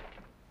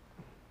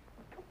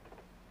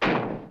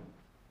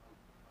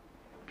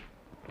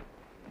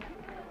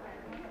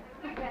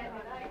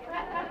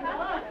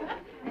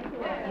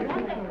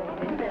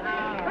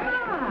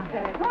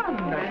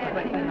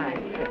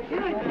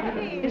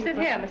 You sit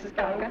here, Mrs.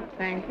 Kafka.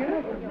 Thank you.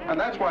 And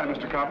that's why,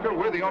 Mr. Kafka,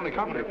 we're the only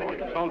company for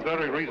you. Sounds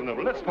very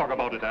reasonable. Let's talk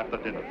about it after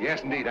dinner.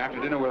 Yes, indeed. After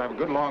dinner, we'll have a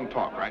good long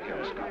talk right here,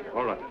 Mr. Kafka.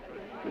 All right.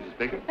 Mrs.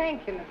 Baker?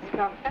 Thank you, Mrs.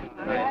 Kafka.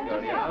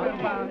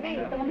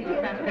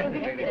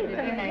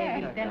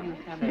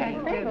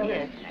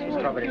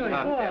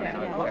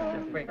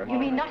 You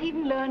mean not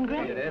even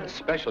Lohengrin?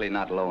 Especially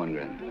not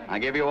Lohengrin. I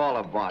give you all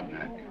of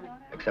Wagner.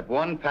 Except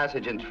one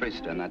passage in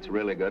Tristan. That's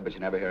really good, but you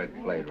never hear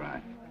it played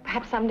right.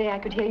 Perhaps someday I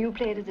could hear you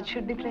play it as it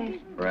should be played.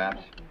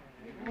 Perhaps.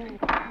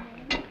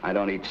 I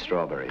don't eat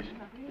strawberries.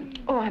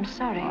 Oh, I'm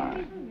sorry. All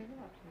right.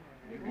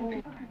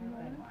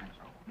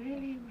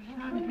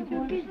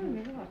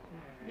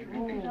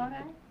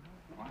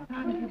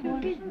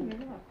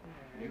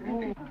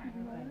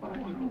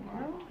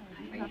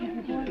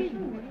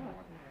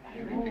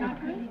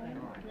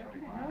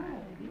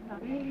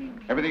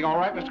 Everything all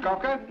right, Mr.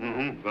 Kafka?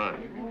 Mm-hmm, fine.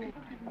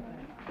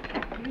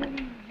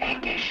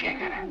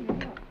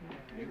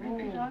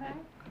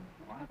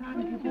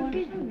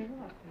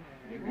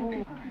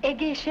 Egészségére.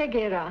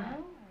 Egészségére.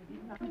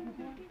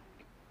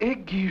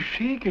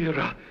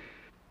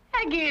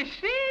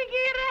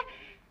 Egészségére?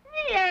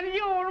 Milyen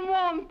jól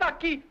mondta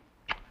ki.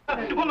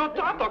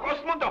 Hallottátok?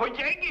 Azt mondta,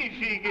 hogy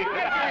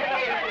egészségére.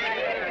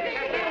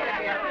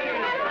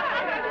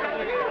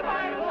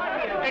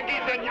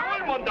 Egészen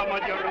jól mondta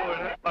magyarul.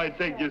 I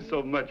thank you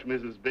so much,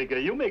 Mrs. Baker.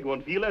 You make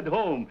one feel at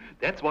home.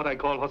 That's what I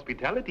call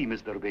hospitality,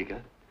 Mr.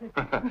 Baker.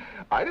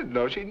 I didn't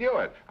know she knew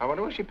it. I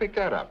wonder where she picked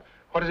that up.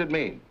 What does it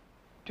mean?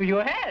 To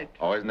your health.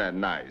 Oh, isn't that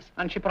nice?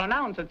 And she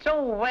pronounced it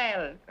so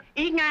well.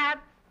 Ignát!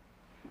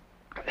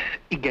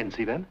 Igen,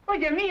 szívem.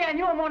 Ugye milyen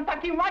jól mondta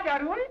ki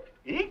magyarul?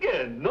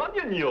 Igen,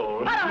 nagyon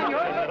jól. Nagyon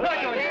jól,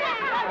 nagyon jól.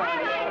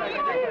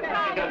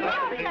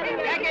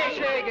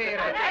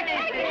 Egészségére!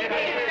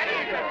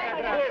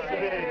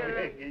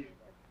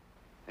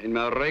 Én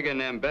már régen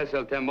nem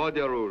beszéltem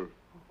magyarul.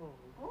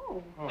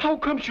 How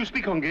comes you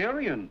speak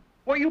Hungarian?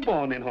 Were you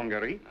born in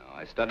Hungary?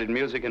 No, I studied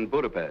music in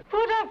Budapest.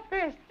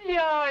 Budapest,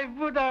 jaj,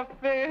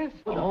 Budapest.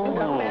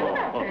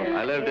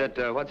 I lived at,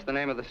 what's the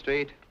name of the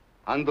street?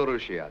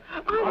 Andalusia.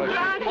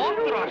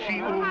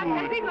 Andrássy úr.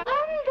 Andrássy.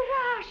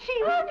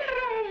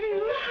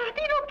 Hát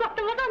én ott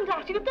laktam az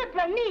Andrássy,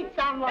 54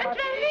 számmal. 54?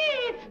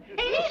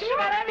 Én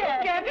ismerem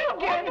őket.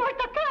 Ott volt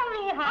a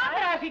kávéház.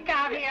 Andrássy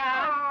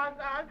kávéház.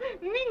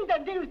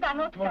 Minden délután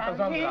ott volt az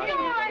Andrássy.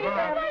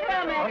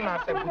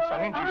 Annál szebb utca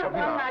nincs is a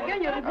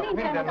világon.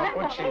 Minden nap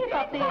ott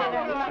sétáltam.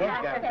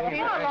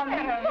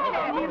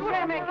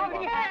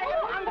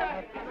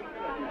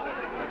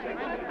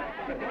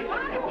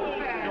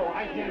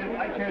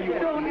 Reggel,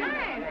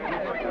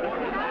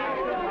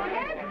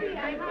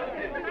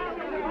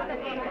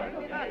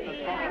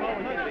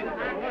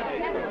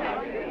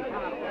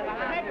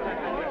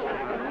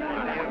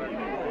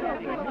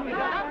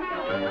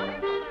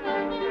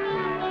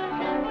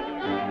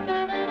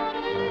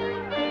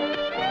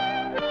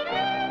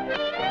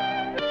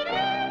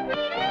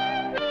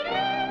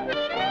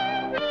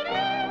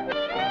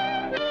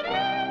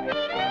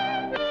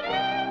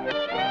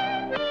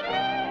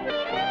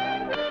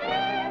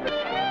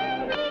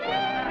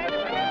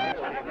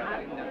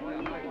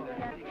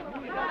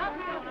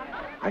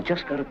 I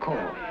just got a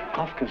call.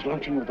 Kafka's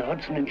lunching with the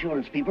Hudson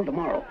Insurance people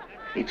tomorrow.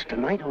 It's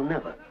tonight or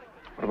never.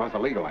 What about the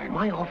legal aim?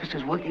 My office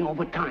is working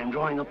overtime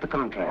drawing up the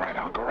contract. All right,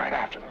 I'll go right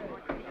after them.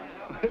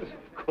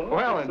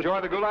 Well, enjoy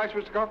the goulash,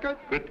 Mr. Kafka?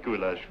 Good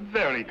goulash,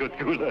 very good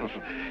goulash.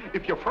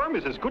 If your firm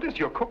is as good as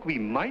your cook, we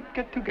might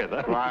get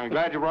together. Well, I'm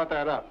glad you brought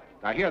that up.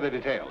 Now, here are the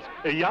details.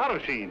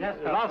 Yaroshin,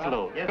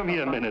 Laszlo, come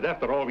here a minute.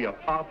 After all, we are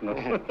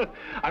partners.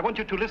 I want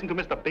you to listen to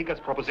Mr. Baker's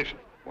proposition.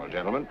 Well,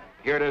 gentlemen,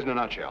 here it is in a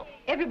nutshell.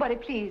 Everybody,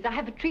 please, I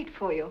have a treat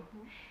for you.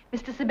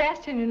 Mr.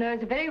 Sebastian, you know,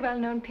 is a very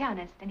well-known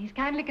pianist, and he's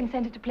kindly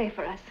consented to play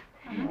for us.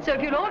 So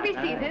if you'll all be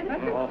seated.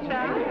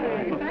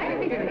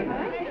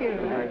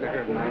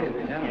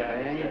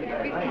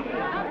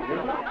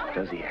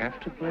 Does he have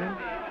to play?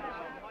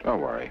 Don't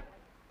worry.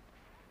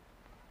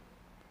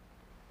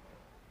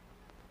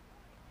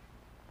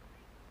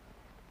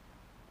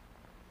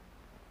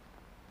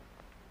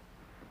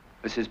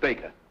 Mrs.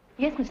 Baker.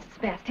 Yes, Mr.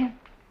 Sebastian.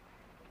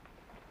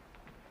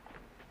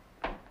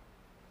 Would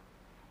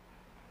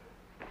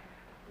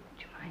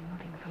you mind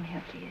moving from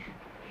here, please?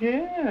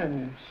 Yes.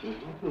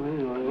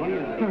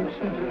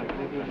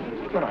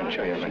 Go on,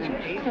 show your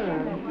resume.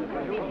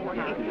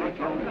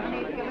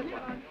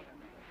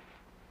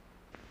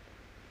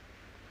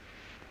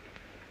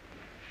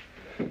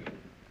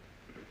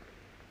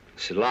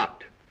 It's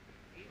locked.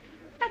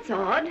 That's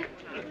odd.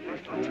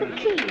 It's the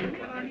key.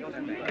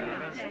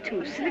 It's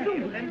two silver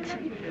words.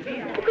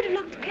 Who could have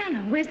locked the piano?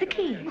 Where's the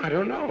key? I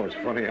don't know. It's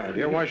a funny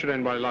idea. Why should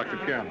anybody lock the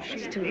piano?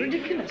 It's too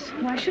ridiculous.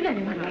 Why should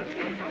anyone lock the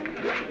piano?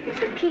 It's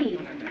the key.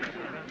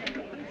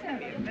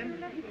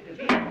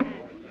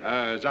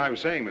 As I was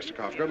saying, Mr.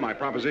 Kafka, my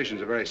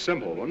proposition's a very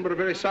simple one, but a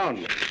very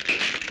sound one.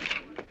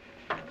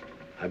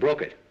 I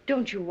broke it.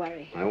 Don't you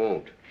worry. I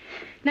won't.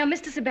 Now,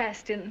 Mr.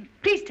 Sebastian,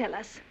 please tell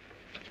us.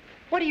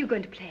 What are you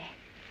going to play?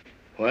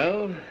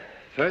 Well,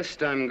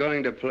 first I'm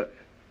going to play...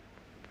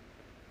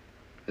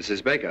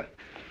 Mrs. Baker.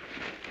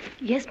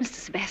 Yes, Mr.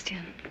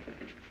 Sebastian.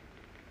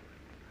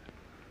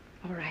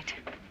 All right.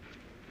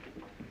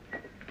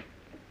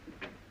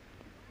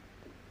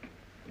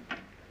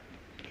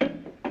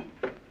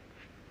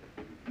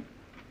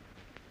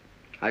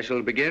 I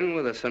shall begin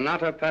with a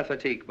Sonata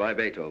Pathétique by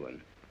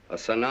Beethoven. A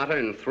sonata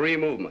in 3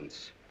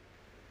 movements.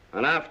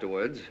 And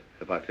afterwards,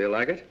 if I feel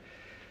like it,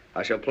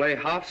 I shall play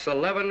Hoff's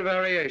 11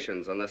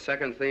 variations on the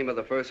second theme of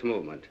the first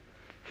movement,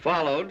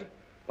 followed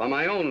for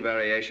my own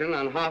variation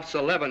on Hoff's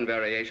 11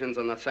 variations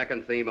on the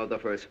second theme of the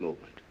first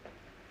movement.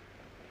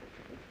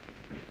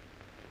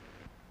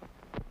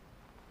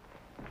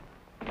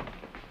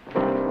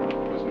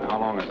 Listen, how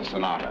long is the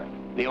sonata?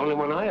 The only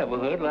one I ever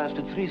heard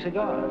lasted 3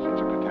 cigars.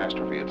 It's a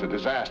catastrophe. It's a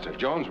disaster.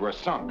 Jones, we're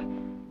sunk.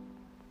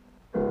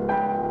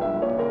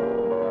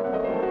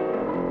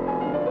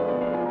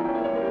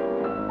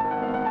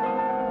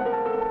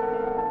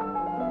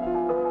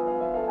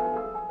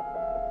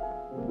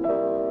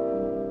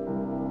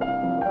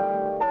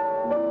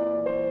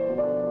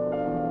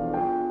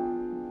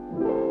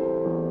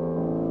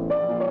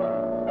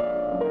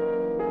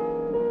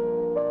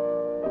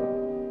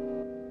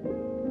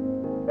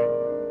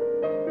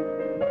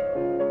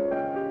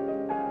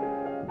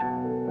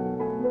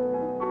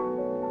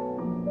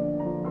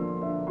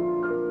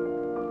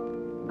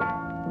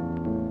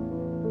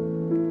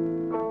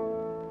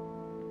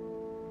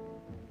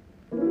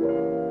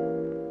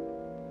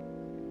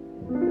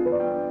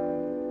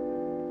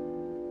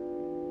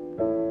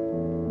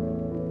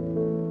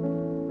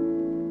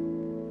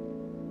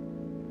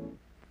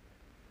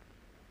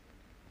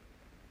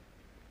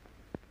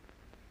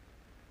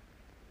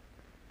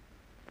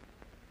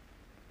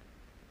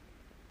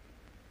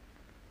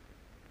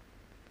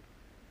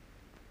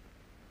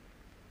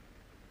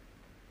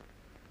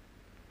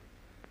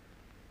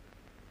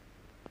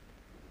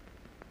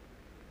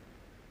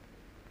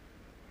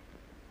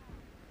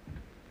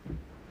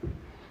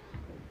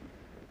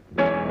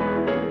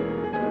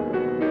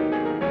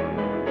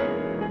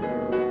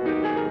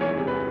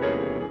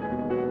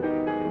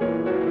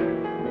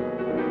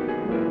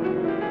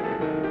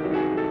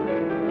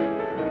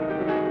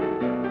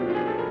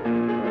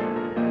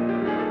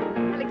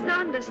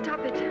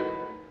 Stop it.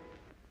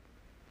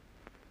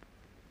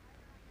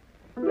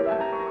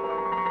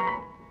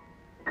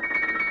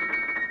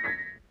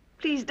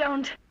 Please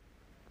don't.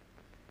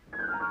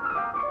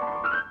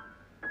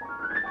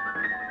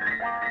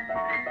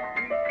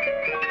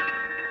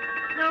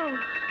 No.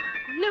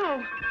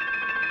 No.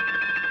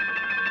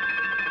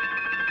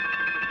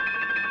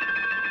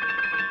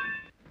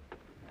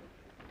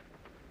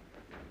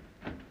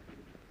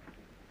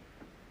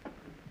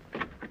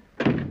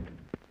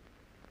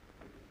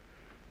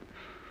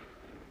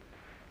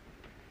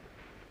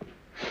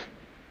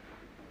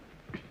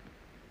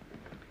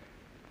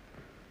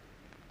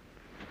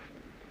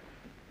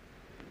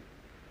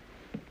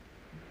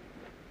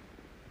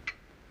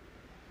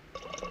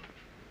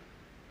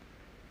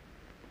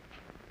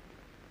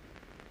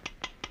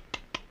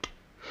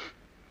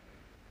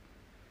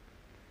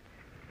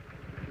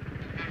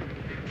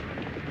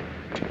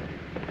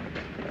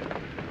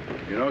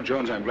 You know,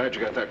 Jones, I'm glad you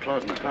got that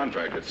clause in the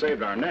contract. It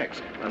saved our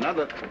necks.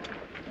 Another...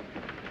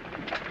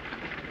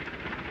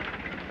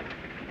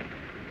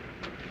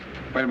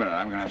 Wait a minute,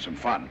 I'm gonna have some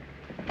fun.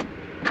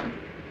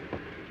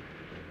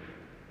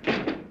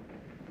 Well,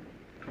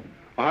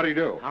 how do you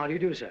do? How do you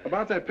do, sir?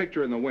 About that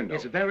picture in the window.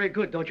 It's very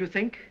good, don't you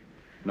think?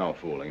 No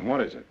fooling. What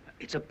is it?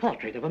 It's a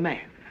portrait of a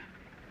man.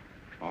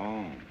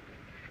 Oh.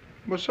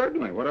 Well,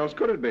 certainly. What else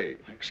could it be?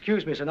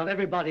 Excuse me, sir, not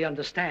everybody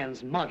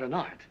understands modern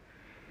art.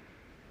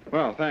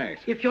 Well,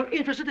 thanks. If you're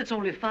interested, it's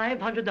only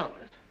 $500.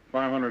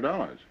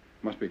 $500?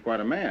 Must be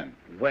quite a man.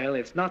 Well,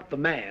 it's not the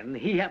man.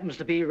 He happens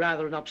to be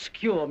rather an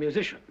obscure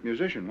musician.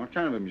 Musician? What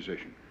kind of a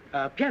musician?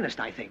 Pianist,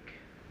 I think.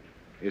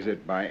 Is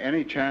it by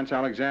any chance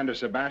Alexander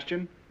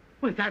Sebastian?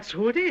 Well, that's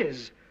who it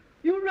is.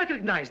 You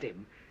recognized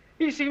him.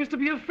 He seems to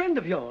be a friend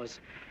of yours.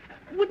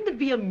 Wouldn't it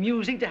be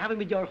amusing to have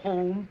him in your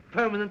home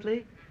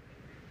permanently?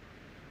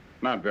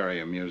 Not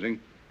very amusing.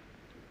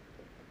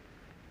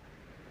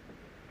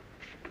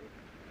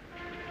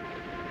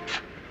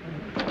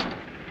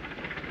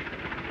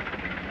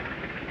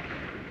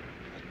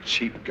 A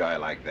cheap guy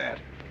like that.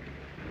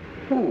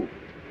 Who?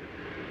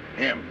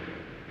 Him.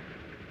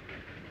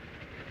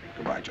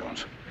 Goodbye,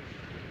 Jones.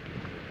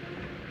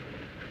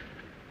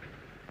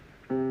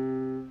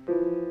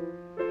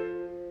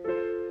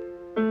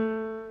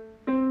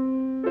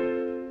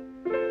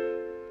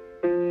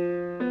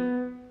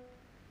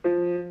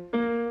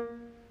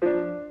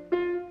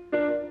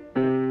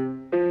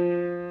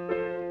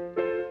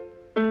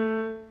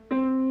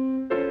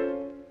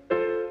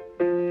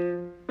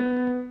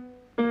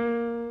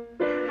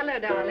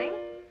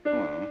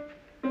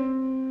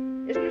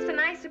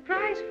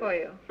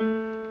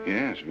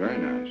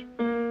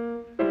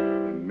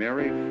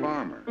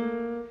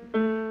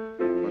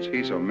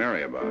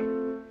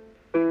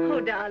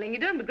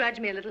 Begrudge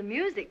me a little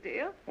music, do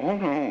you? Oh,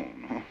 no,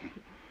 no.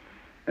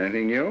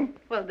 Anything new?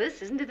 Well,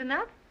 this, isn't it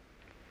enough?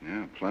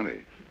 Yeah,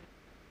 plenty.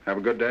 Have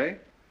a good day?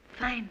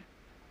 Fine.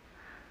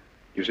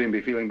 You seem to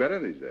be feeling better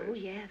these days. Oh,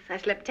 yes. I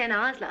slept 10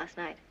 hours last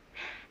night.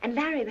 And,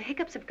 Larry, the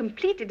hiccups have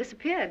completely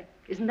disappeared.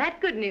 Isn't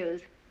that good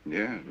news?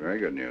 Yeah, very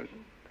good news.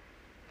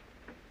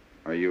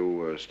 Are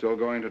you still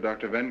going to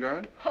Dr.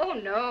 Vanguard? Oh,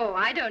 no.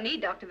 I don't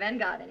need Dr.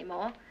 Vanguard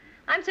anymore.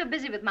 I'm so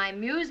busy with my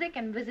music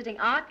and visiting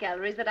art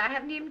galleries that I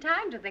haven't even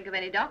time to think of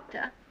any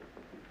doctor.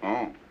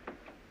 Oh.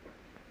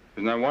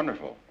 Isn't that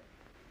wonderful?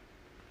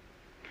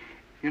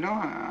 You know,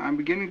 I'm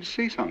beginning to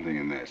see something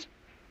in this.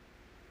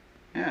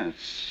 Yeah, it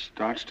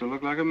starts to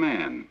look like a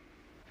man.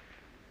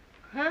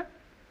 Huh?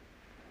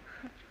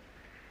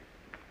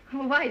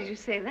 Why did you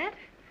say that?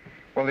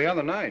 Well, the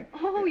other night.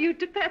 Oh, you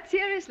took that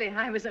seriously.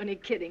 I was only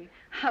kidding.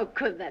 How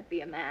could that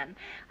be a man?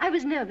 I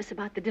was nervous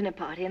about the dinner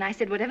party, and I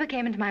said whatever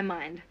came into my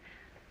mind.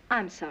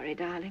 I'm sorry,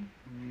 darling.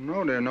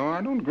 No, dear, no,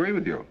 I don't agree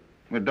with you.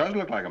 It does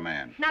look like a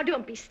man. Now,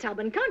 don't be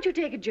stubborn. Can't you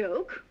take a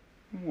joke?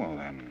 Well,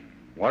 then,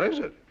 what is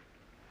it?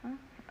 Huh?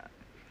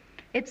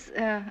 It's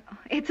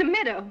a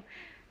meadow.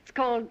 It's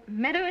called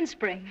Meadow in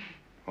Spring.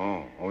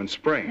 Oh, in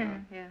spring, huh?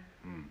 Yeah.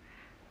 Hmm.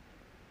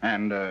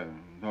 And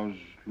those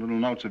little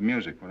notes of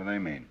music, what do they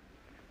mean?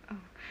 Oh,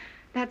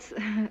 that's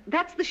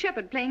the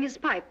shepherd playing his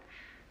pipe.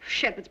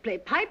 Shepherds play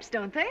pipes,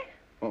 don't they?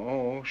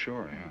 Oh,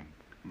 sure, yeah.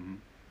 Mm-hmm.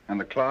 And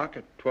the clock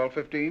at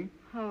 12:15?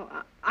 Oh,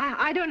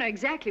 I don't know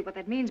exactly what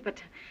that means,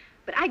 but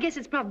I guess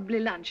it's probably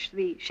lunch.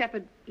 The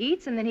shepherd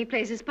eats and then he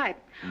plays his pipe.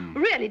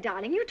 Really,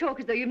 darling, you talk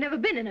as though you've never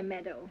been in a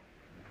meadow.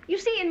 You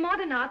see, in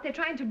modern art, they're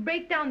trying to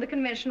break down the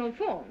conventional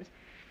forms.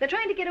 They're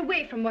trying to get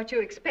away from what you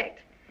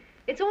expect.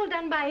 It's all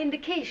done by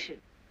indication.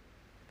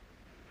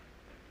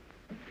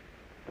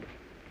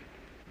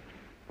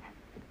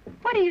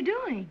 What are you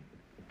doing?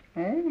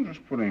 Oh,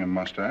 just putting a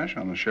mustache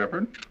on the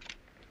shepherd.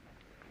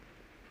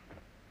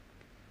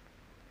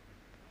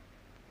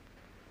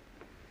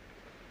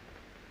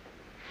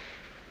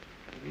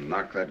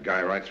 Knock that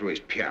guy right through his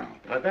piano.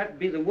 Now, that'd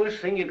be the worst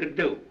thing you could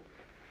do.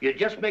 You'd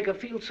just make her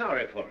feel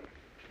sorry for him.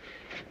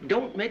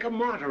 Don't make a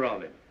martyr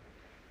of him.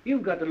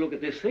 You've got to look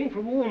at this thing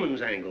from a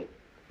woman's angle.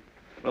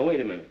 Now, wait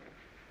a minute.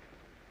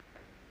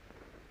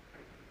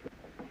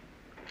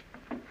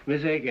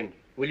 Miss Aiken,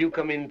 will you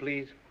come in,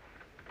 please?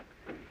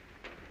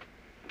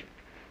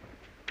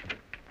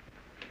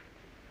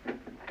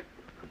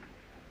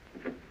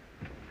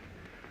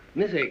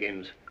 Miss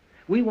Higgins,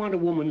 we want a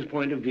woman's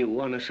point of view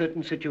on a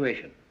certain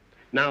situation.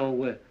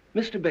 Now,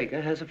 Mr.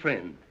 Baker has a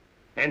friend,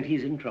 and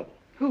he's in trouble.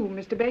 Who,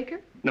 Mr.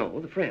 Baker? No,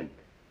 the friend.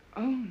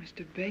 Oh,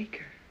 Mr.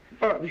 Baker.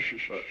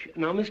 Shh.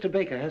 Now, Mr.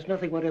 Baker has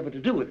nothing whatever to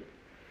do with it.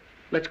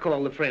 Let's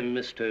call the friend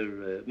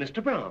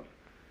Mr. Brown.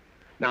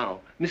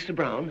 Now, Mr.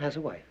 Brown has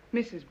a wife.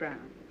 Mrs.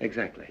 Brown.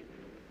 Exactly.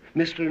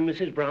 Mr. and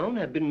Mrs. Brown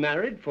have been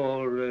married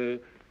for,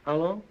 how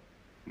long?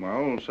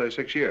 Well, say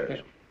 6 years.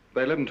 Yeah.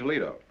 They live in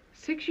Toledo.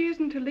 6 years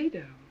in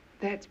Toledo.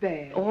 That's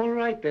bad. All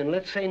right, then,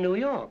 let's say New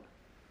York.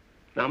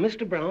 Now,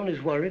 Mr. Brown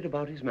is worried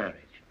about his marriage.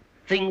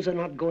 Things are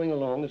not going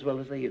along as well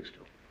as they used to.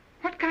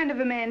 What kind of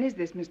a man is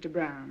this, Mr.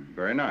 Brown?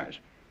 Very nice.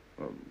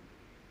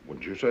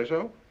 Wouldn't you say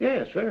so?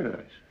 Yes, very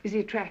nice. Is he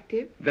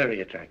attractive?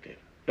 Very attractive.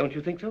 Don't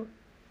you think so?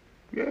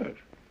 Yes.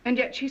 And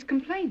yet she's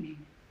complaining.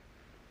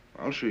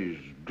 Well, she's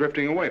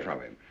drifting away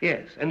from him.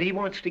 Yes, and he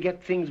wants to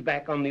get things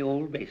back on the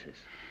old basis.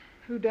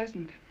 Who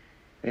doesn't?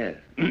 Yes.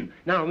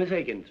 Now, Miss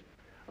Aikens,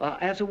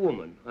 as a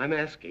woman, I'm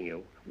asking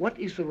you, what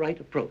is the right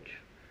approach?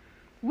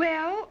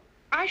 Well,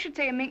 I should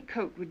say a mink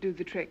coat would do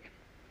the trick.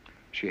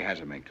 She has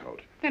a mink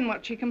coat. Then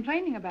what's she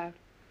complaining about?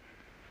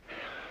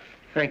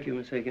 Thank you,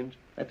 Miss Higgins.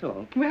 That's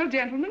all. Well,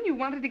 gentlemen, you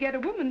wanted to get a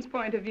woman's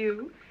point of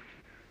view.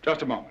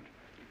 Just a moment.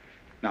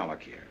 Now,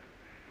 look here.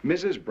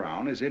 Mrs.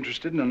 Brown is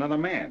interested in another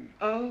man.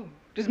 Oh,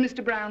 does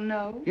Mr. Brown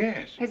know?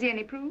 Yes. Has he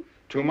any proof?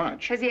 Too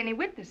much. Has he any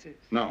witnesses?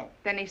 No.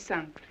 Then he's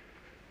sunk.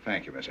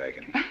 Thank you, Miss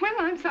Aiken. Well,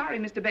 I'm sorry,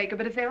 Mr. Baker,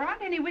 but if there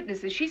aren't any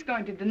witnesses, she's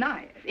going to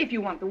deny it, if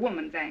you want the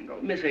woman's angle.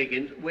 Miss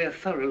Higgins, we're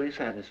thoroughly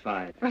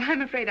satisfied. Well,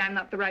 I'm afraid I'm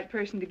not the right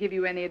person to give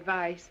you any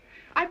advice.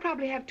 I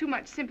probably have too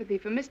much sympathy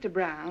for Mr.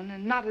 Brown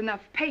and not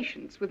enough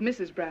patience with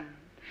Mrs. Brown.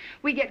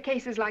 We get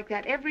cases like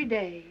that every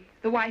day.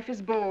 The wife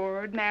is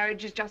bored,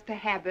 marriage is just a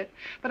habit,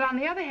 but on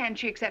the other hand,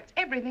 she accepts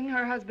everything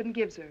her husband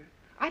gives her.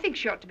 I think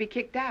she ought to be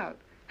kicked out.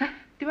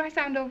 Do I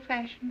sound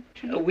old-fashioned?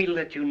 We'll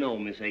let you know,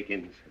 Miss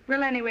Aikens.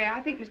 Well, anyway,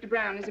 I think Mr.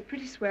 Brown is a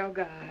pretty swell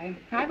guy.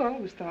 I've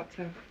always thought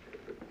so.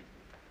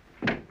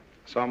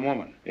 Some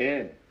woman.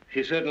 Yeah,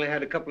 she certainly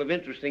had a couple of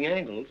interesting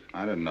angles.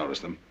 I didn't notice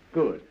them.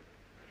 Good.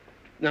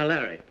 Now,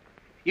 Larry,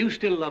 you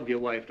still love your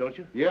wife, don't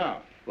you? Yeah.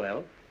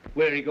 Well,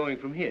 where are you going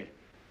from here?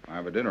 I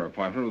have a dinner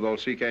appointment with old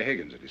C.K.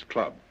 Higgins at his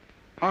club.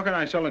 How can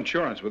I sell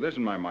insurance with this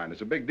in my mind?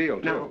 It's a big deal,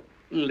 too. Now,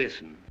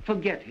 listen.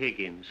 Forget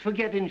Higgins.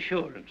 Forget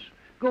insurance.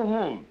 Go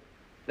home.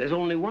 There's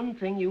only one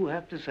thing you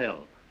have to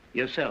sell.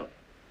 Yourself.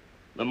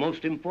 The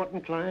most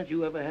important client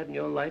you ever had in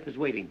your life is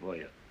waiting for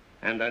you.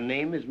 And her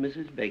name is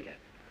Mrs. Baker.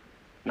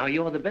 Now,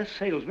 you're the best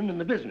salesman in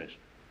the business.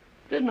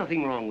 There's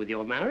nothing wrong with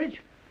your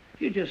marriage.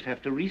 You just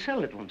have to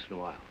resell it once in a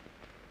while.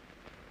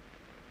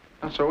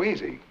 Not so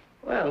easy.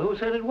 Well, who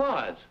said it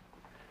was?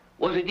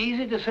 Was it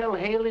easy to sell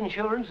hail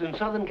insurance in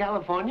Southern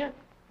California?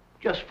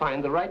 Just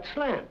find the right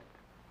slant.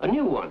 A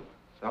new one.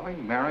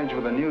 Selling marriage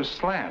with a new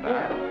slant,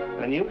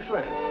 huh? A new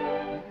slant.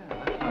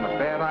 Not a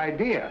bad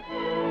idea.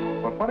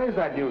 But what is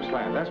that new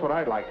slant? That's what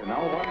I'd like to know.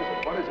 What is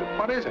it? What is it?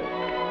 What is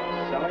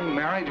it? Selling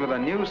marriage with a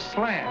new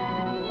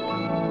slant.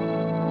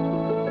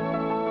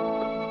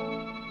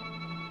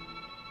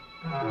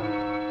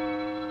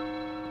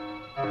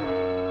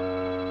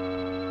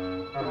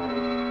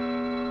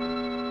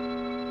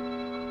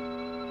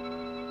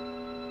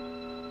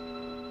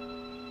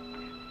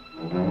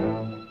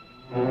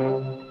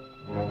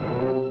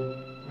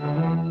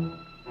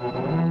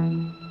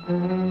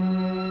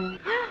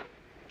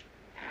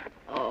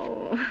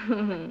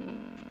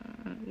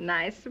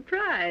 Nice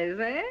surprise,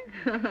 eh?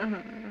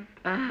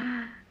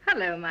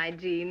 Hello, my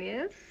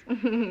genius.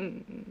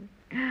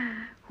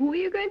 Who are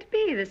you going to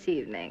be this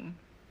evening?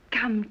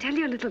 Come, tell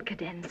your little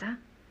cadenza.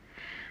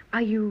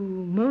 Are you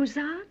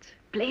Mozart,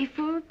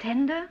 playful,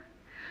 tender?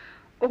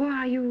 Or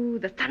are you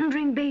the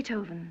thundering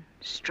Beethoven,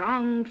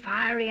 strong,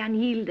 fiery,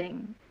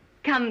 unyielding?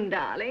 Come,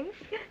 darling,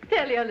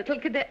 tell your little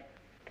cadenza.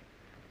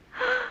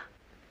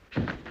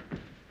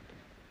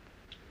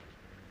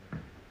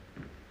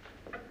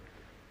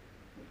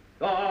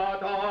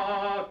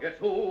 Da, guess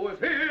who is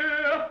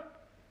here?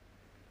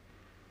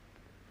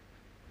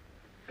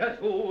 Guess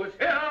who is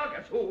here?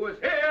 Guess who is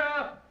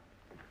here?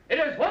 It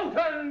is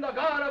Wotan, the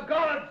god of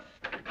gods,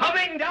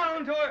 coming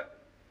down to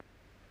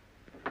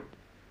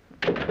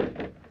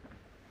it.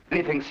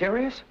 Anything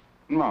serious?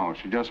 No,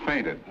 she just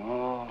fainted.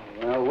 Oh,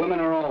 well,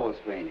 women are always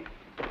fainting.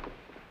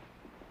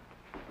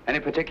 Any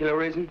particular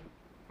reason?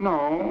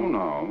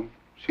 No.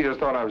 She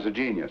just thought I was a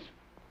genius.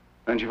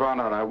 Then she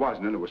found out I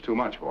wasn't, and it was too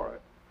much for her.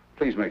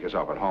 Please make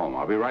yourself at home.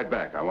 I'll be right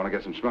back. I want to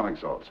get some smelling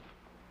salts.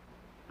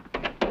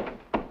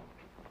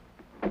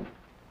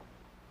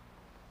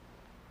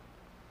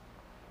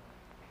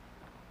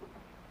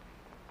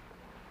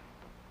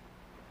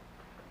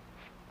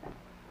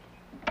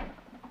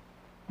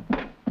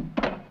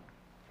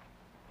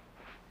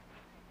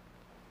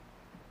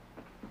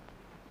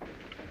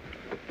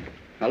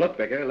 Now, look,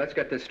 Vicar, let's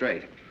get this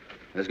straight.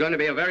 There's going to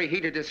be a very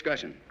heated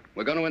discussion.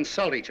 We're going to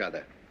insult each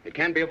other. It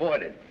can't be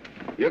avoided.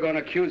 You're going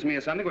to accuse me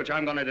of something which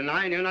I'm going to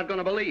deny and you're not going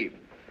to believe.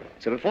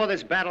 So before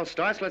this battle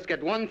starts, let's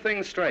get one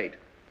thing straight.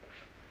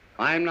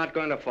 I'm not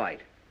going to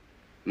fight.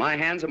 My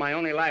hands are my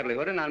only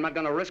livelihood, and I'm not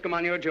going to risk them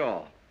on your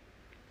jaw.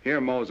 Here,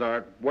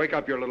 Mozart, wake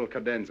up your little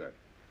cadenza.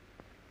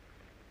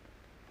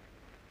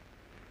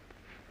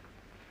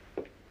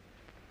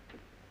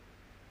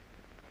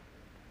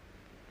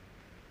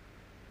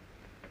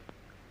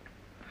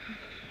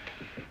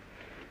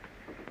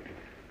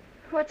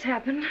 What's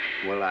happened?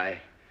 Well, I...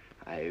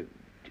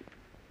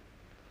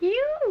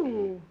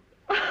 You!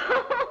 What?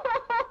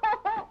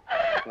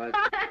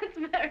 That's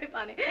very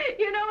funny.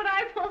 You know what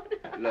I thought?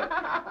 Look,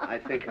 I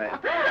think I...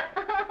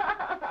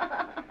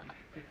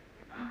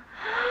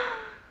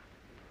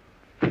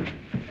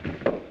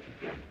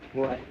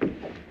 What?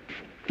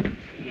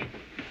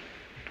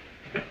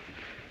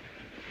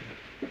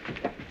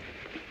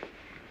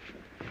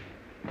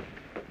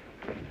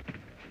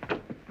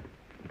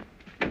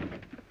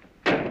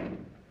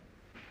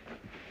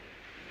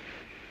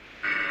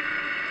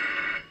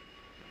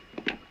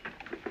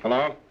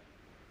 Hello?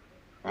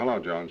 Hello,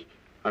 Jones.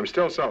 I'm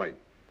still selling.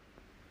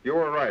 You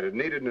were right. It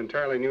needed an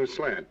entirely new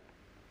slant.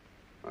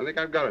 I think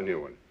I've got a new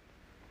one.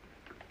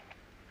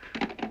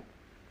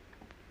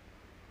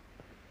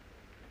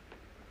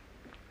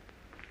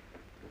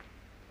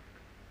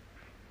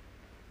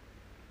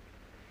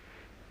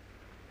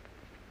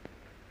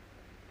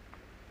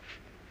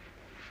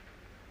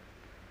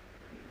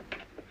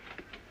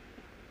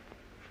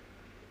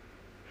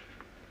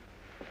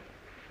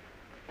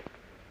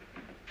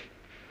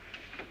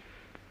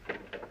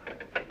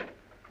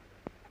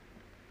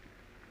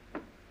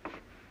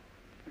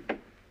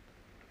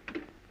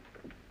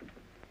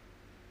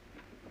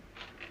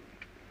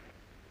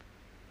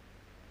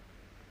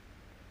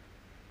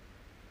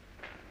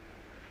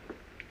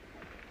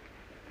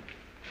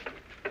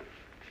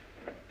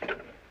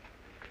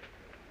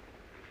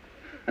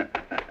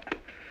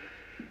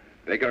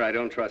 Vicar, I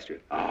don't trust you.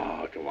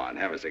 Oh, come on,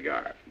 have a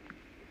cigar.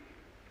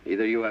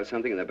 Either you have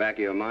something in the back of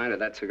your mind or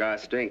that cigar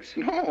stinks.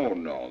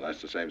 No, that's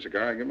the same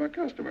cigar I give my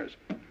customers.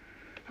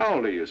 How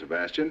old are you,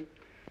 Sebastian?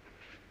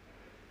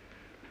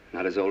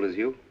 Not as old as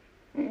you?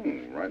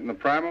 Oh, right in the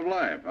prime of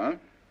life, huh?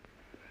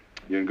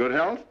 You in good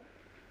health?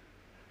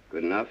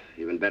 Good enough.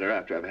 Even better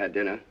after I've had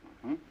dinner.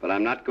 But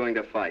I'm not going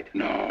to fight.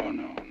 No.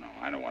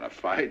 I don't want to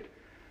fight.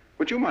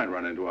 But you might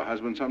run into a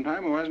husband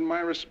sometime who hasn't my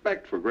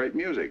respect for great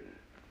music.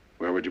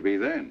 Where would you be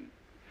then?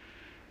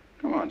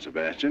 Come on,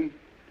 Sebastian.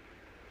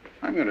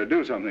 I'm going to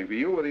do something for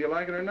you, whether you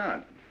like it or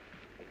not.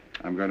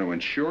 I'm going to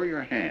insure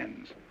your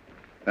hands.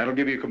 That'll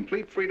give you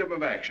complete freedom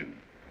of action.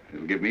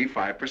 It'll give me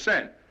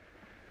 5%.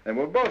 Then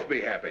we'll both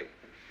be happy.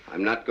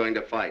 I'm not going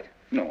to fight.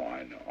 No,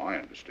 I know. I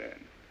understand.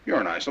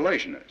 You're an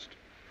isolationist.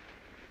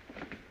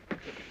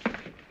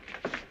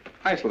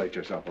 Isolate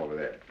yourself over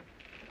there.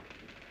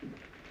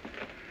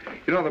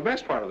 You know, the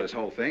best part of this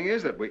whole thing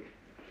is that we...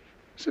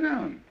 Sit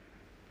down.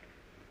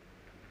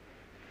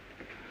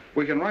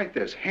 We can write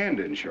this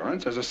hand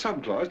insurance as a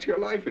subclause to your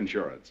life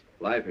insurance.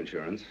 Life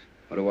insurance?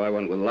 What do I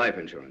want with life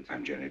insurance?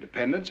 Haven't you any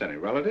dependents, any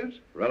relatives?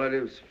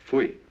 Relatives?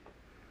 Fui.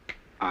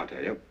 I'll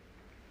tell you.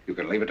 You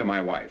can leave it to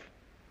my wife.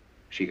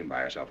 She can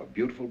buy herself a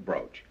beautiful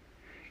brooch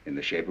in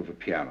the shape of a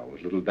piano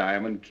with little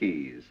diamond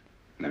keys.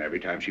 And then every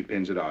time she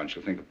pins it on,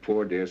 she'll think of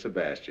poor dear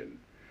Sebastian.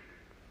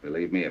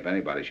 Believe me, if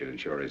anybody should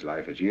insure his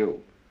life, it's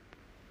you.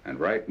 And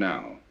right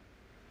now...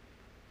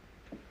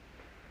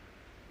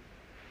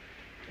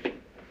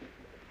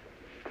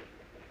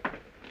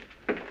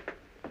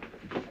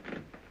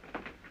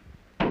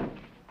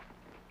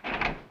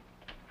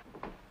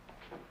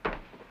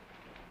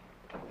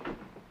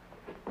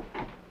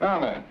 Now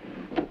then,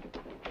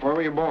 where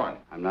were you born?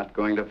 I'm not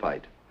going to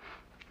fight.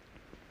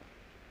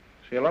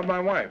 So you love my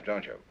wife,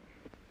 don't you?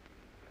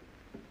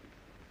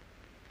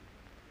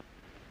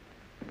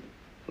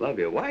 Love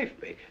your wife,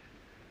 Baker?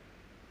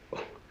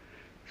 Oh,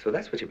 so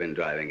that's what you've been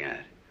driving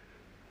at.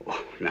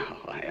 Oh, now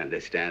I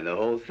understand the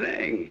whole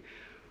thing.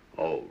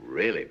 Oh,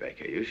 really,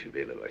 Baker, you should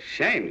be a little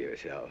ashamed of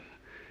yourself.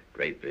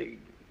 Great big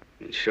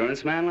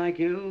insurance man like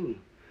you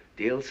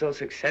deals so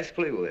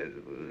successfully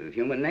with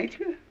human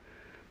nature.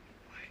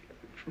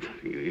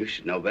 You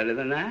should know better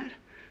than that.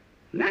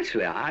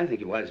 Naturally, I think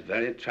your wife's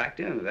very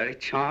attractive and very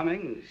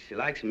charming. She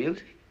likes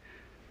music.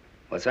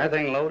 What's that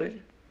thing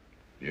loaded?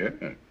 Yeah.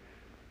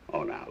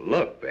 Oh, now,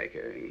 look,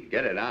 Baker,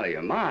 get it out of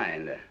your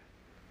mind.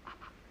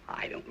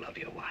 I don't love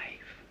your wife.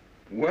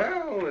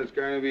 Well, it's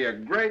going to be a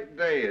great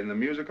day in the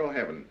musical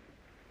heaven.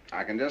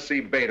 I can just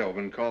see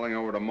Beethoven calling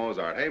over to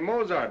Mozart. Hey,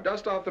 Mozart,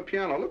 dust off the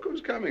piano. Look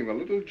who's coming, the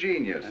little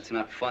genius. That's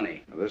not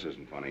funny. Now, this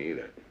isn't funny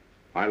either.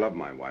 I love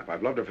my wife.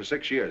 I've loved her for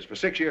 6 years. For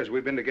 6 years,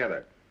 we've been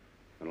together.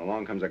 And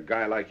along comes a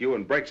guy like you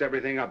and breaks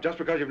everything up just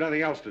because you've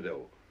nothing else to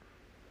do.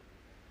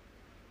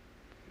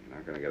 You're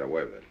not going to get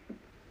away with it.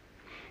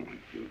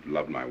 If you'd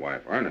loved my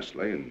wife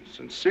earnestly and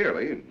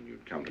sincerely, and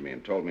you'd come to me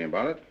and told me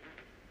about it,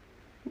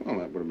 well,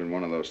 that would have been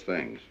one of those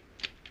things.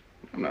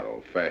 I'm not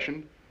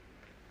old-fashioned.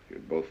 If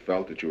you'd both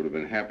felt that you would have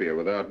been happier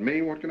without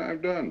me, what can I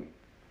have done?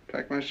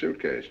 Pack my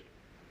suitcase.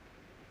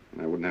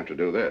 And I wouldn't have to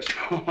do this.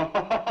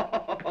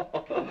 Oh,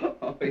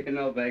 you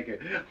know, Baker,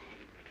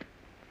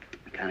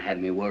 it kind of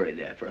had me worried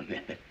there for a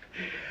minute.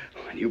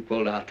 When you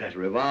pulled out that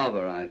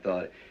revolver, I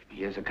thought,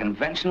 here's a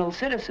conventional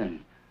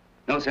citizen.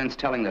 No sense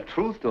telling the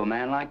truth to a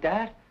man like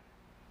that.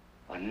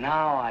 But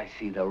now I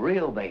see the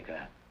real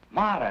Baker,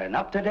 modern,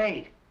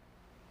 up-to-date.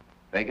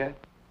 Baker,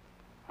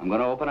 I'm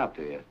going to open up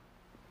to you.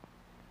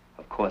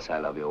 Of course I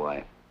love your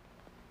wife.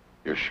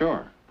 You're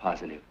sure?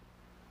 Positive.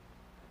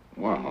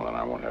 Well, then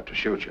I won't have to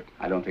shoot you.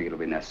 I don't think it'll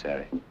be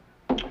necessary.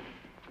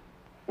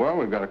 Well,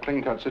 we've got a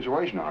clean-cut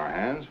situation on our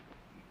hands.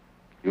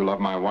 You love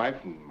my wife,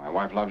 and my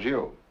wife loves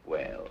you.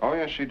 Well... Oh,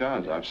 yes, she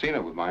does. I've seen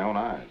it with my own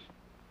eyes.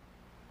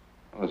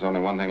 Well, there's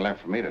only one thing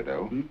left for me to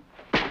do.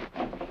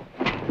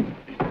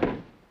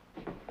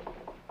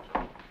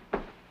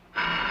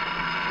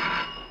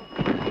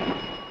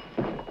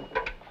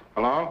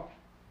 Hello?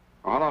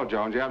 Oh, hello,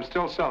 Jonesy. I'm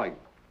still selling.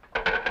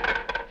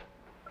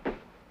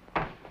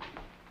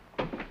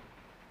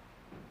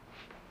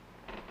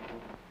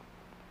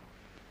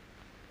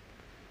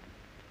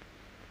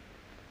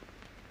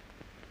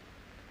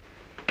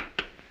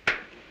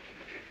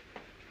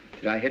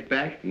 Did I hit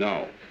back?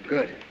 No.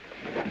 Good.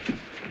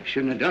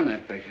 Shouldn't have done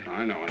that, Baker.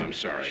 I know, and I'm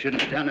sorry.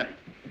 Shouldn't have done it.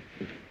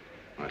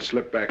 I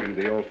slipped back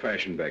into the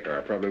old-fashioned Baker.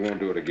 I probably won't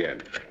do it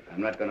again.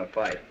 I'm not going to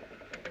fight.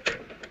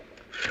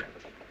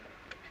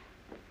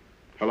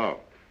 Hello.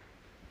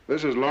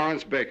 This is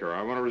Lawrence Baker.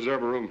 I want to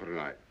reserve a room for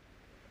tonight.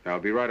 I'll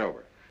be right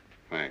over.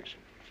 Thanks.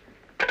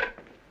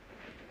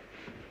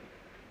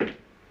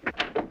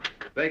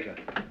 Baker.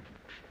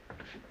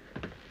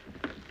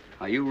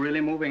 Are you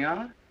really moving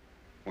out?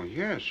 Well,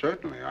 yes,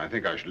 certainly. I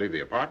think I should leave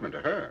the apartment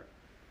to her.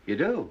 You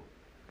do?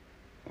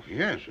 Well,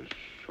 yes, it's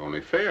only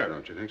fair,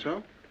 don't you think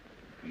so?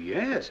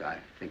 Yes, I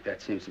think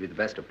that seems to be the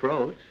best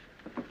approach.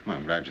 Well,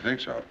 I'm glad you think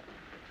so.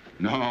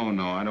 No,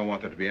 I don't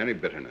want there to be any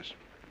bitterness.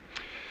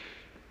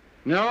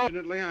 No,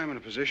 fortunately, I'm in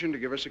a position to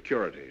give her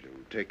security,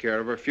 to take care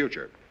of her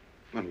future.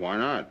 And why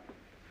not?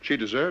 She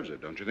deserves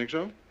it, don't you think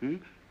so? Hmm?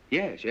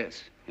 Yes,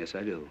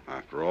 I do.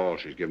 After all,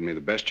 she's given me the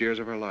best years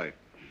of her life.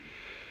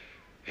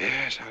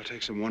 Yes, I'll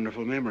take some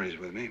wonderful memories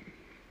with me.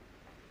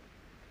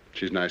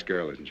 She's a nice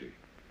girl, isn't she?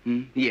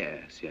 Hmm?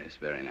 Yes,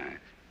 very nice.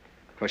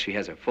 Of course, she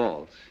has her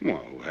faults. Well,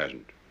 who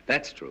hasn't?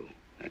 That's true.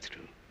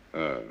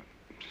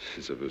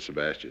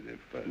 Sebastian,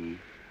 if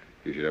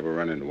you should ever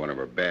run into one of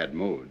her bad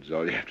moods,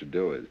 all you have to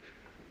do is...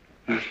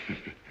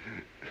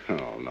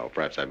 Oh, no,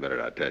 perhaps I better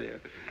not tell you.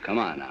 Come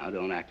on now,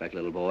 don't act like a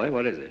little boy.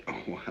 What is it? Oh,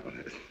 well,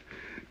 it's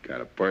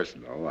kind of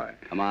personal. Why?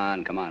 Come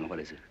on, what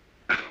is it?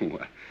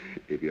 Well,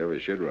 if you ever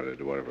should run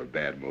into one of her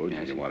bad moods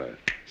and you want to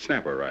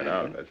snap her right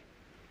out of it,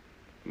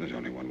 there's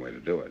only one way to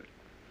do it.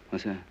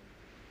 What's that?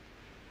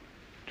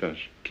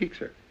 Just keeks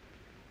her.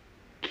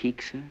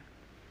 Keeks her?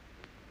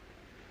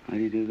 How do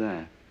you do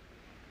that?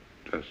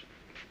 Just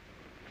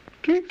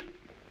keeks.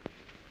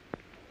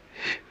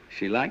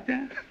 She like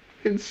that?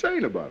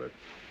 Insane about it.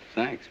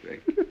 Thanks,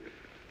 Vic.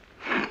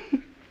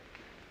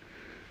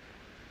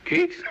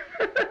 Keeks?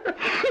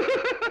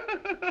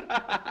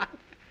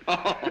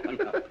 Oh,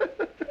 no.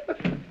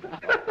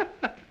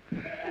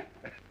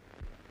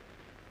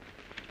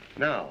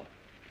 Now,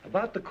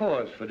 about the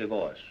cause for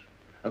divorce.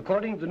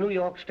 According to New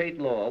York state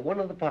law, one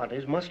of the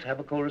parties must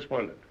have a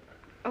correspondent.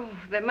 Oh,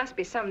 there must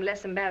be some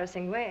less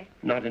embarrassing way.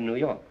 Not in New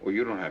York. Well,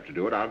 you don't have to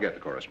do it. I'll get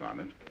the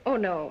correspondent. Oh,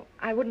 no.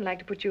 I wouldn't like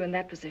to put you in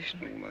that position.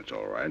 Well, that's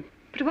all right.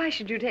 But why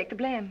should you take the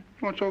blame?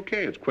 Well, it's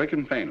okay. It's quick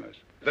and painless.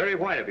 Very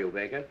white of you,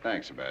 Baker.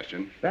 Thanks,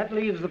 Sebastian. That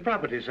leaves the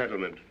property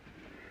settlement.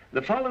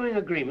 The following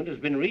agreement has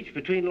been reached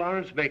between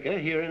Lawrence Baker,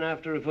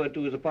 hereinafter referred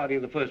to as the party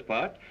of the first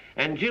part,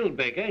 and Jill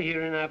Baker,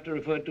 hereinafter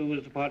referred to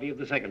as the party of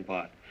the second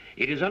part.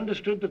 It is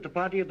understood that the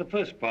party of the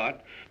first part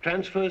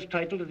transfers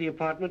title to the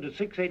apartment at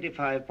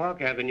 685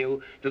 Park Avenue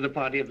to the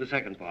party of the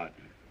second part.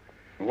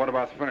 Well, what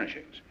about the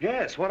furnishings?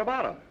 Yes, what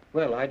about them?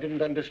 Well, I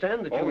didn't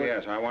understand that you... Oh, were-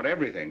 yes, I want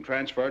everything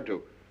transferred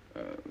to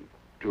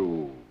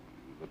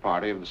the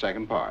party of the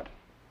second part.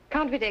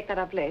 Can't we take that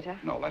up later?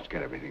 No, let's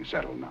get everything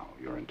settled now.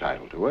 You're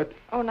entitled to it.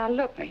 Oh, now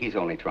look, He's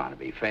only trying to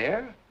be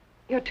fair.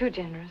 you're too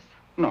generous.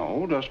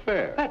 No, just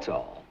fair. That's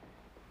all.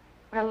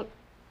 Well,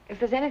 if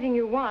there's anything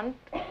you want...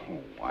 Oh,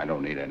 I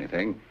don't need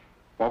anything.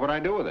 What would I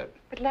do with it?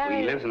 But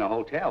Larry... He lives in a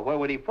hotel. Where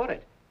would he put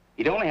it?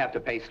 He'd only have to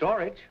pay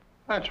storage.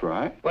 That's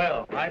right.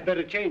 Well, I'd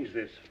better change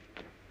this.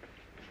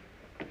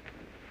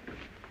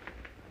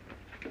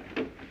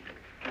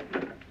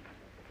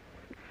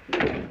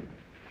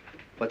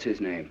 What's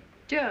his name?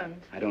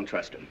 Jones. I don't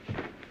trust him.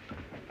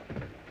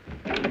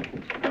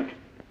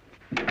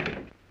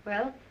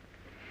 Well,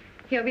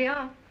 here we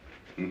are.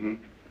 Mm-hmm.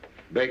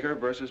 Baker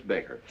versus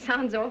Baker.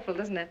 Sounds awful,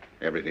 doesn't it?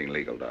 Everything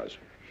legal does.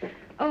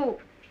 Oh,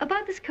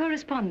 about this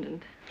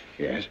correspondent.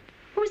 Yes?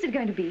 Who's it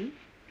going to be?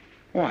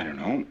 Oh, I don't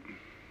know.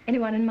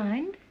 Anyone in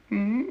mind?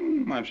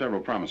 Mm-hmm. I have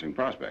several promising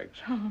prospects.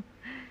 Oh,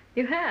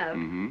 you have?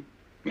 Mm-hmm.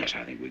 Yes,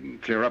 I think we can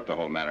clear up the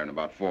whole matter in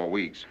about 4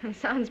 weeks.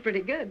 Sounds pretty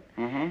good.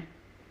 Mm-hmm.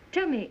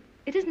 Tell me,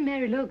 it isn't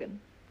Mary Logan.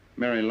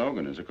 Mary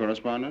Logan is a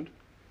correspondent?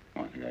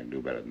 Oh, I think I can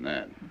do better than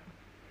that.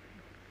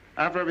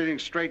 After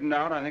everything's straightened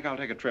out, I think I'll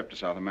take a trip to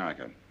South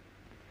America.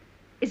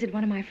 Is it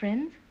one of my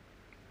friends?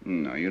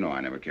 No, you know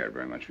I never cared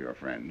very much for your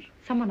friends.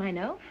 Someone I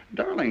know?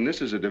 Darling,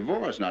 this is a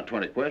divorce, not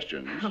 20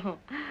 questions. Oh,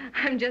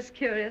 I'm just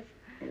curious.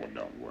 Oh,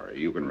 don't worry.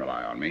 You can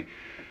rely on me.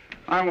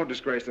 I won't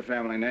disgrace the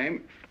family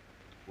name.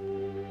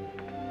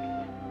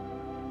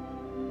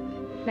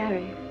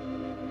 Larry,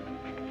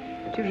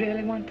 do you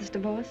really want this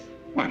divorce?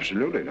 Well,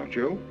 absolutely, don't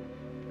you?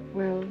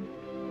 Well,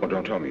 Well,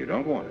 don't tell me you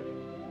don't want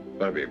it.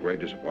 That'd be a great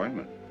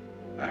disappointment.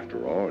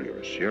 After all,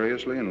 you're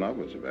seriously in love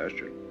with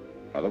Sebastian.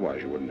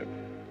 Otherwise, you wouldn't have...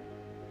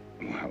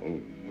 Well,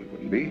 we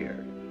wouldn't be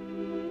here.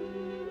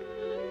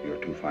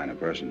 You're too fine a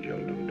person, Jill,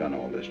 to have done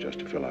all this just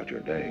to fill out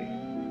your day.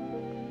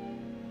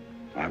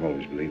 I've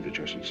always believed that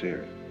you're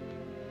sincere.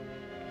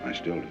 I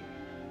still do.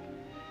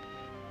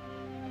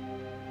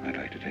 I'd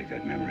like to take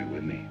that memory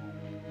with me.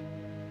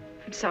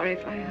 I'm sorry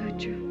if I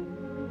hurt you.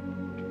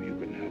 You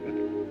couldn't help it.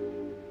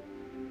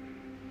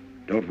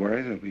 Don't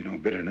worry, there'll be no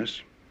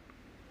bitterness.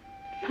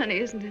 Funny,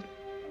 isn't it?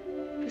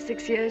 For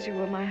 6 years, you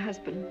were my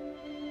husband.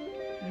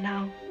 And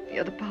now,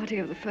 you're the party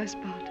of the first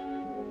part.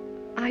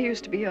 I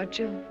used to be your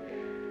Jill.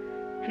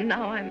 And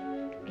now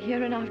I'm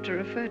hereinafter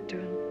referred to,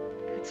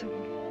 and that's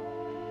all.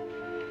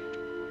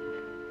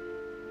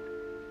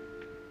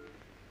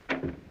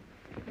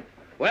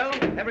 Well,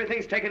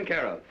 everything's taken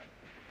care of.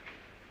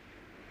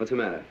 What's the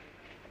matter?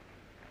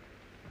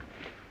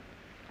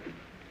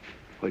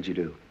 What'd you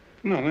do?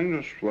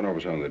 Nothing, just went over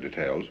some of the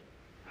details.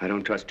 I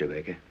don't trust you,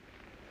 Baker.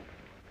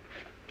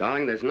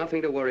 Darling, there's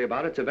nothing to worry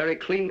about. It's a very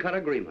clean-cut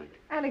agreement.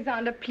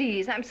 Alexander,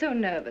 please, I'm so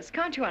nervous.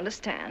 Can't you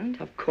understand?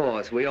 Of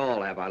course, we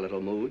all have our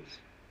little moods.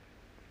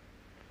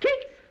 Keith!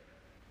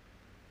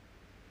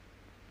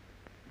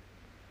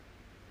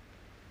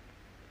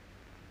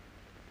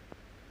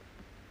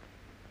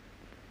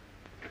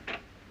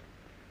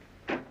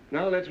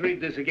 Now let's read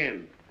this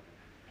again.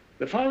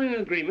 The following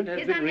agreement has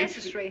It's been reached...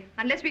 unnecessary,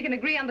 unless we can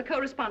agree on the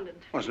correspondent.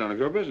 Well, it's none of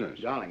your business.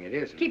 Darling, it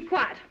isn't. Keep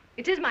quiet.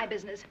 It is my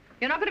business.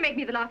 You're not going to make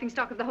me the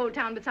laughingstock of the whole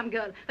town with some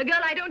girl. A girl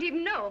I don't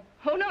even know.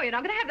 Oh, no, you're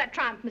not going to have that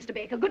triumph, Mr.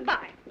 Baker.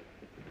 Goodbye.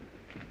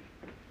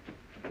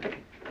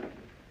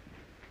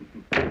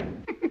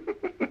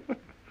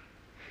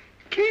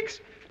 Keeks?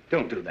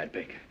 Don't do that,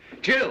 Baker.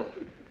 Jill!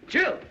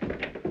 Jill!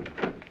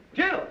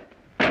 Jill!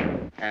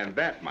 And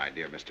that, my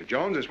dear Mr.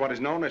 Jones, is what is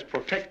known as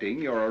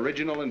protecting your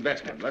original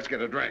investment. Let's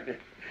get a drink.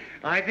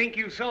 I think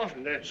you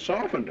softened her.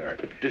 Softened her,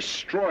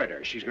 destroyed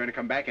her. She's going to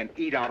come back and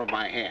eat out of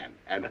my hand.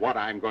 And what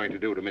I'm going to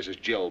do to Mrs.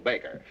 Jill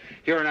Baker,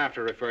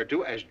 hereinafter referred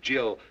to as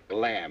Jill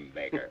Lamb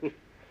Baker.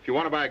 If you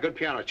want to buy a good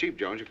piano cheap,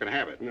 Jones, you can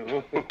have it.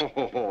 No.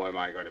 Oh, am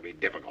I going to be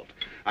difficult.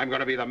 I'm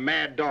going to be the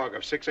mad dog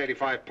of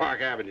 685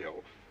 Park Avenue.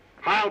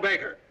 Heil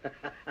Baker.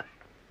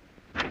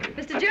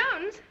 Mr.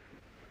 Jones?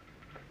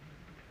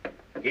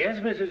 Yes,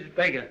 Mrs.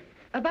 Baker.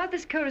 About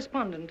this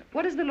correspondent,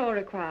 what does the law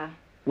require?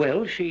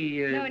 Well, she...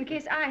 No, in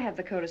case I have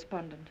the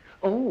correspondent.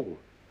 Oh,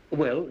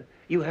 well,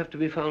 you have to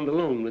be found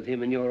alone with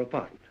him in your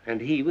apartment,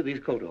 and he with his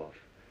coat off.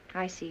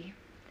 I see.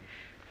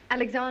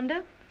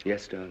 Alexander,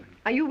 Yes, darling.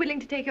 are you willing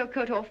to take your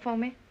coat off for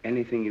me?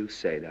 Anything you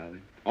say,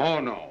 darling. Oh,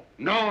 no.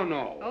 No,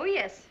 no. Oh,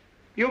 yes,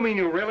 You mean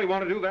you really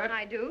want to do that?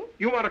 I do.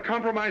 You want to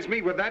compromise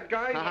me with that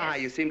guy? Ah,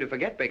 you seem to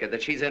forget, Baker,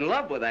 that she's in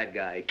love with that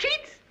guy.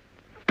 Keats!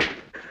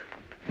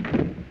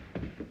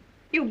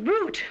 You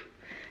brute!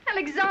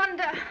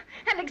 Alexander!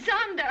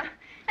 Alexander!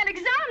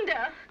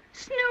 Alexander!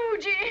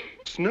 Snoogey!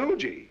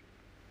 Snoogey?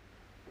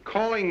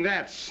 Calling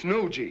that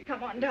Snoogey?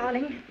 Come on,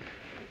 darling.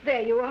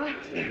 There you are.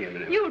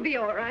 You'll be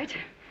all right.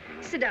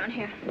 Sit down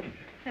here.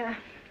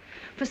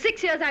 For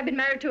 6 years, I've been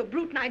married to a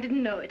brute, and I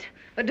didn't know it.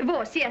 But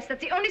divorce, yes, that's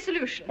the only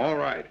solution. All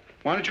right.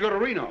 Why don't you go to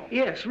Reno?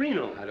 Yes,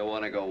 Reno. I don't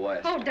want to go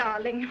west. Oh,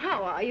 darling,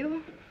 how are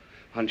you?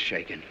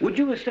 Unshaken. Would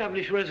you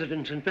establish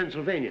residence in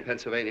Pennsylvania?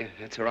 Pennsylvania?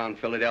 It's around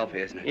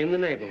Philadelphia, isn't it? In the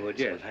neighborhood,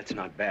 yes. Well, that's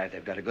not bad.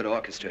 They've got a good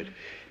orchestra. It'd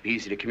be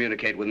easy to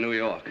communicate with New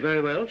York.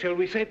 Very well. Shall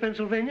we say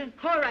Pennsylvania?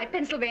 All right,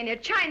 Pennsylvania,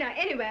 China,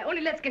 anywhere.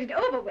 Only let's get it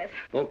over with.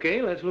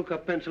 Okay, let's look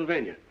up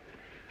Pennsylvania.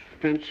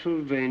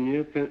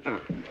 Pennsylvania,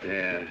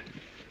 Yeah,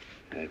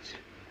 that's...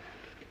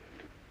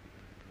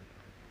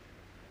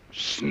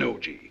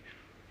 Snoogy.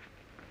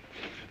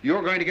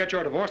 You're going to get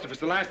your divorce if it's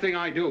the last thing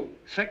I do.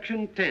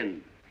 Section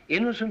 10.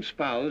 Innocent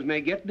spouse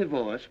may get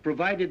divorced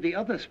provided the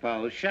other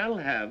spouse shall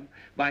have,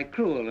 by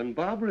cruel and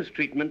barbarous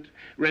treatment,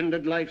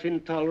 rendered life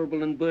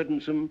intolerable and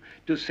burdensome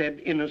to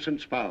said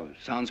innocent spouse.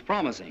 Sounds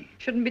promising.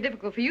 Shouldn't be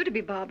difficult for you to be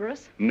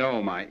barbarous.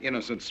 No, my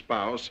innocent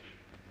spouse.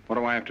 What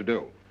do I have to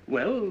do?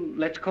 Well,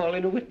 let's call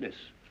in a witness.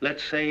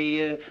 Let's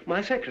say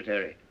my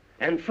secretary.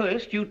 And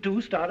first, you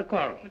two start a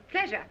quarrel. With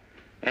pleasure.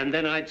 And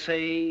then I'd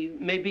say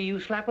maybe you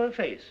slap her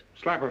face.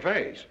 Slap her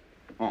face?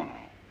 Oh, no.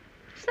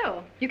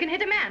 So, you can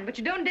hit a man, but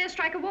you don't dare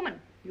strike a woman.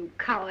 You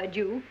coward,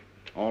 you.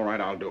 All right,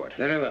 I'll do it.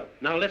 Very well.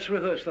 Now, let's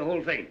rehearse the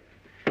whole thing.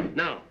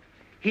 Now,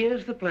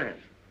 here's the plan.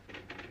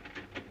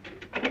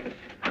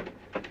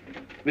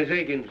 Miss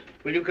Higgins,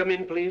 will you come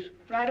in, please?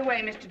 Right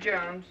away, Mr.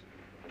 Jones.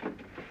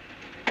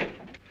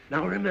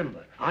 Now,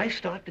 remember, I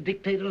start to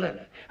dictate a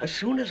letter. As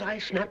soon as I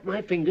snap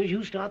my fingers,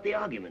 you start the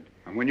argument.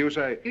 And when you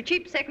say... You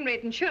cheap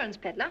second-rate insurance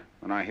peddler.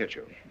 When I hit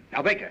you.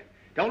 Now, Baker,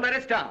 don't let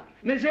us down.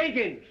 Miss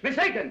Higgins! Miss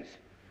Higgins!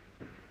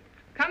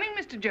 Coming,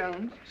 Mr.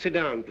 Jones. Sit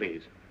down,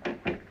 please.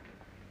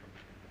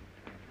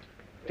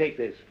 Take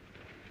this.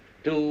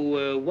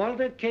 To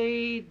Walter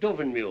K.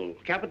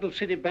 Dovenmule, Capital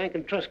City Bank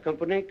and Trust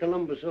Company,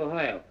 Columbus,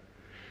 Ohio.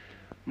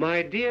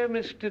 My dear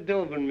Mr.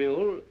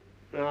 Dovenmule,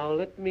 now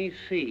let me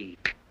see.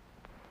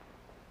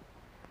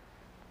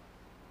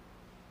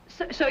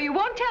 So you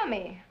won't tell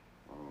me?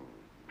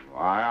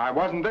 I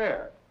wasn't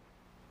there.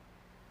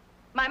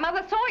 My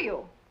mother saw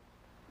you.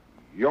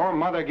 Your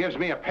mother gives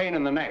me a pain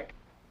in the neck.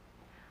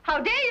 How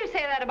dare you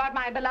say that about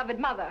my beloved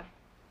mother?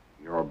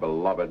 Your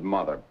beloved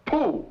mother.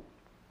 Pooh!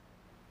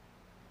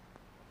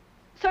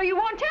 So you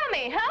won't tell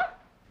me, huh?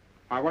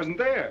 I wasn't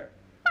there.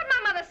 But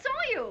my mother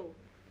saw you.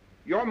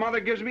 Your mother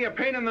gives me a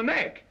pain in the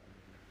neck.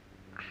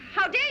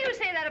 How dare you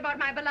say that about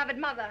my beloved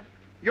mother?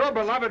 Your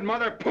beloved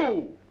mother.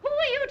 Pooh! Who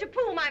are you to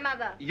poo my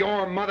mother?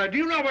 Your mother. Do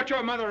you know what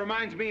your mother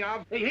reminds me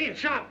of? Hey,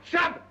 stop!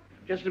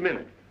 Just a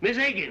minute. Miss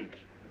Higgins,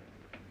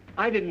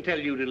 I didn't tell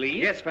you to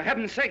leave. Yes, for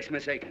heaven's sakes,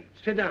 Miss Higgins.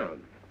 Sit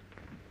down.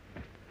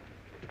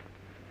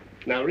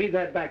 Now, read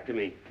that back to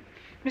me.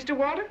 Mr.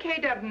 Walter K.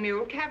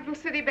 Dovenmule, Capital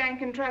City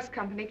Bank and Trust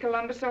Company,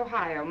 Columbus,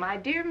 Ohio. My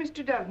dear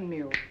Mr.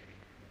 Dovenmule.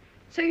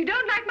 So you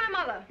don't like my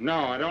mother? No,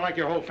 I don't like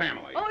your whole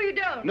family. Oh, you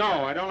don't?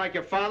 No, I don't like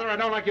your father. I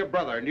don't like your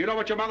brother. And do you know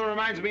what your mother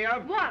reminds me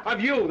of? What? Of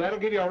you. That'll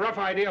give you a rough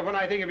idea of what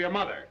I think of your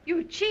mother.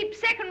 You cheap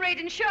second-rate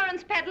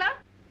insurance peddler.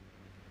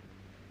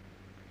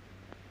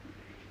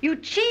 You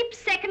cheap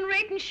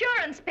second-rate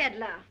insurance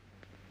peddler.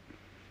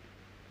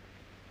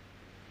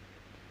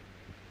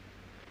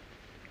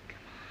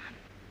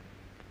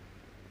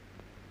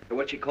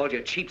 What she called you,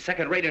 a cheap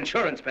second-rate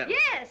insurance peddler.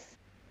 Yes.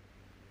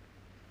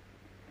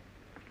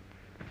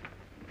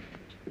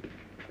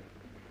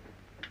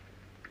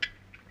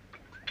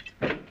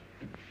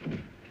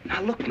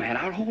 Now, look, man,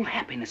 our whole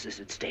happiness is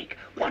at stake.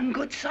 One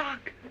good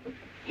sock.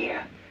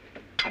 Here,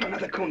 have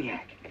another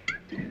cognac.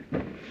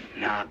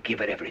 Now,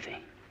 give it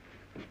everything.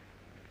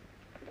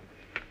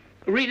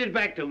 Read it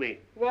back to me.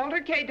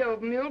 Walter K.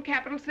 Dovenmule,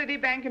 Capital City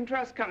Bank and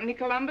Trust Company,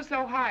 Columbus,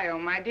 Ohio.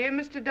 My dear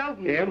Mr.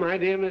 Dovenmule. Yeah, my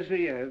dear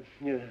Mr.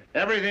 Yeah.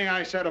 Everything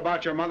I said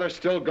about your mother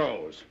still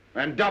goes.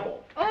 And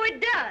double. Oh,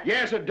 it does?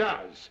 Yes, it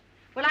does.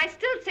 Well, I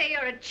still say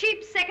you're a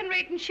cheap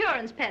second-rate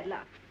insurance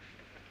peddler.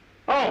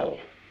 Oh,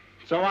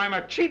 so I'm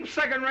a cheap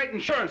second-rate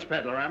insurance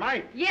peddler, am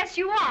I? Yes,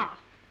 you are.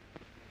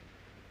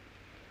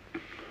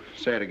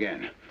 Say it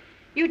again.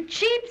 You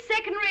cheap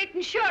second-rate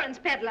insurance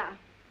peddler.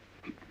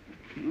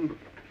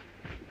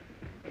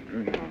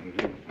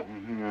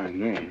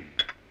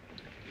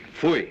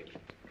 Fui.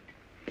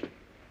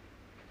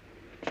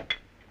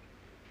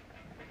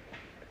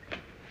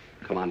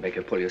 Come on,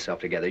 Baker, pull yourself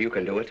together. You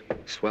can do it.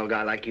 Swell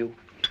guy like you.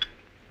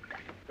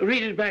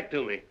 Read it back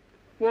to me.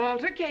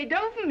 Walter K.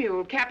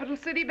 Dovenmule, Capital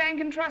City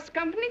Bank and Trust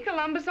Company,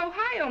 Columbus,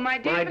 Ohio. My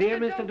dear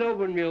Mr.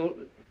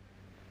 Dovenmule.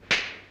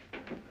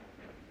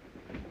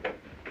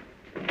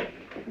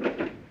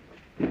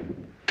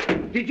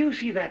 Did you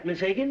see that, Miss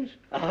Higgins?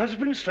 A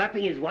husband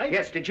slapping his wife?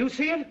 Yes, did you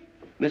see it?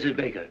 Mrs.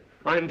 Baker,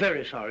 I'm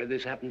very sorry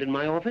this happened in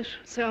my office.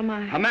 So am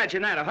I.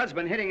 Imagine that, a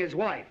husband hitting his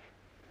wife.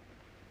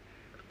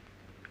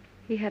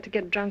 He had to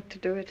get drunk to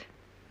do it.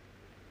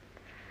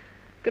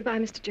 Goodbye,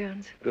 Mr.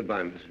 Jones.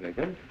 Goodbye, Mrs.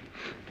 Baker.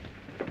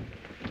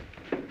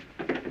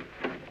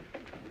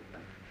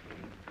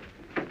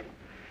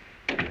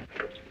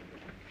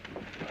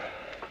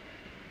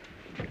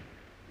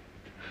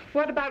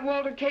 What about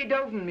Walter K.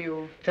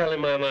 Dovenmule? Tell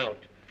him I'm out.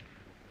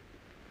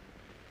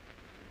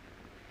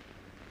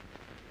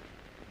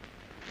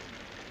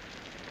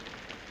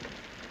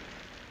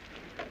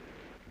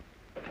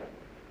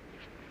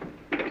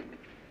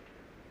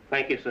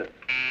 Thank you, sir.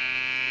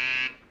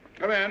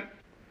 Come in.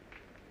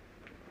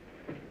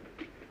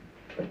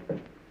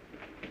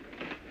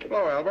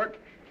 Hello, Albert.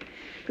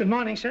 Good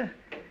morning, sir.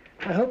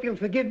 I hope you'll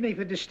forgive me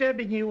for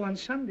disturbing you on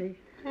Sunday.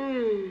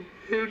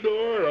 It's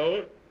all right,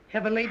 Albert.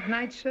 Have a late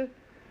night, sir?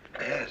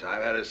 Yes,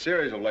 I've had a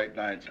series of late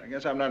nights. I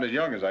guess I'm not as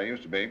young as I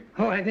used to be.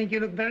 Oh, I think you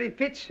look very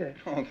fit, sir.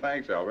 Oh,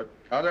 thanks, Albert.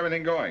 How's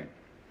everything going?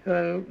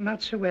 Well,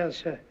 not so well,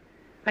 sir.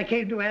 I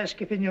came to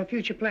ask if in your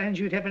future plans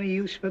you'd have any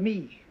use for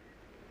me.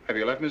 Have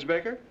you left Miss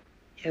Baker?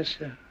 Yes,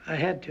 sir. I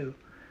had to,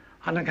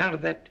 on account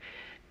of that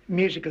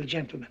musical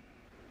gentleman.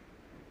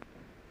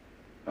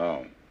 Oh.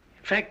 In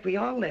fact, we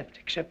all left,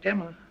 except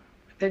Emma.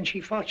 Then she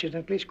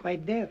fortunately is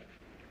quite deaf.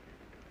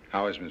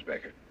 How is Miss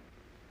Baker?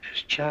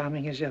 As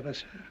charming as ever,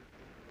 sir.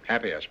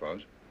 Happy, I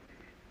suppose.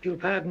 If you'll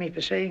pardon me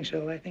for saying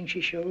so, I think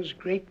she shows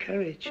great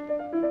courage.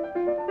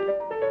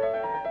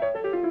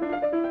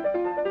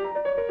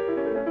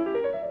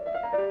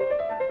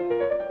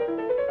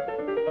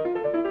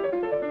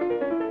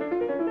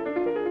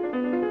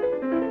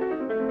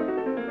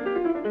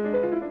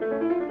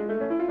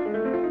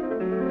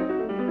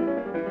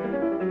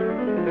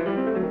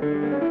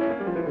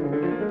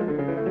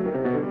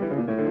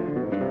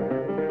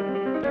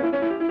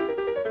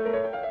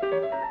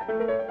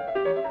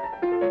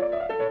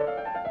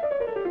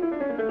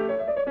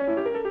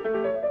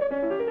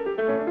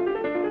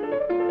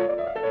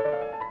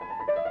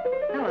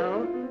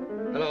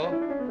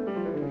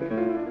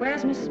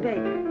 Mrs.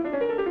 Baker.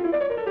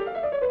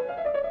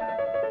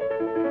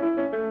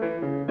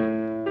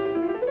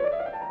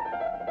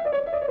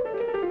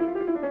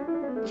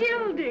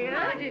 Jill, dear.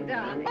 Marty,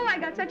 darling. Oh, I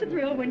got such a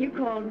thrill when you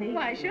called me.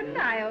 Why shouldn't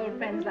I, old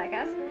friends like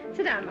us?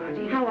 Sit down,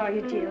 Marty. How are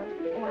you, Jill?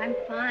 Oh, I'm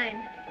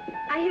fine.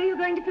 I hear you're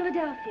going to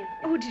Philadelphia.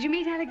 Oh, did you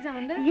meet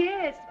Alexander?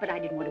 Yes, but I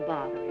didn't want to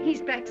bother him.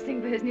 He's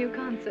practicing for his new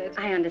concert.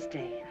 I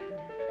understand.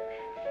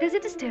 Does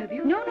it disturb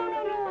you? No.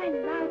 I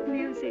love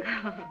music.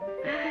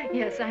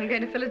 Yes, I'm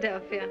going to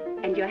Philadelphia.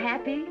 And you're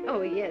happy?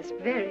 Oh, yes,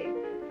 very.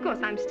 Of course,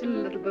 I'm still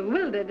a little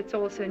bewildered. It's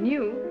all so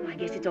new. I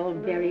guess it's all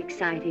very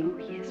exciting.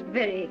 Oh, yes,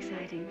 very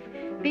exciting.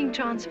 Being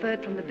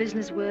transferred from the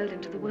business world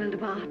into the world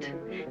of art.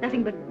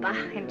 Nothing but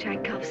Bach and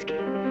Tchaikovsky.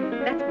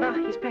 That's Bach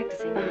he's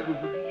practicing.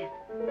 Oh,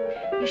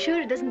 yeah. You sure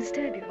it doesn't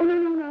disturb you? Oh,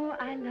 no.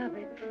 I love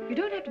it. You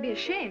don't have to be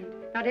ashamed.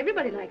 Not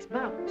everybody likes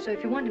Bach, so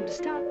if you want him to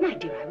stop... My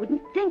dear, I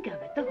wouldn't think of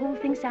it. The whole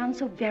thing sounds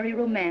so very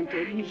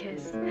romantic.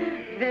 Yes,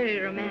 very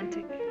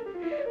romantic.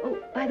 Oh,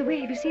 by the way,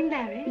 have you seen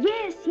Larry?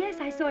 Yes,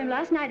 I saw him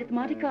last night at the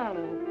Monte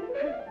Carlo.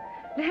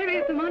 Larry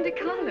at the Monte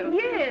Carlo?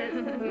 Yes.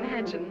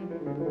 Imagine.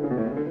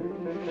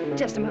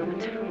 Just a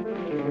moment.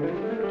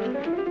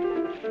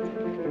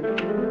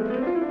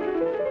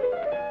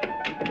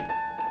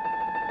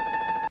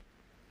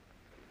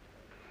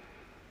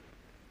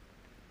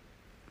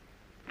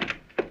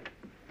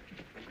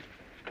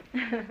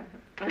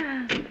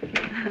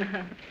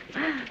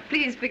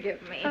 Please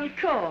forgive me. Of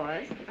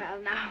course. Well,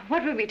 now,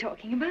 what were we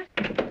talking about?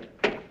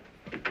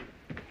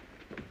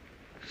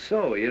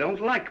 So, you don't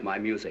like my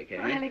music, eh?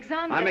 Oh,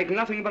 Alexander. I make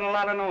nothing but a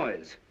lot of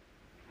noise.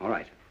 All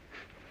right.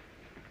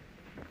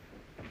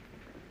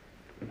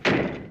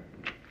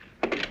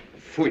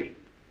 Fui.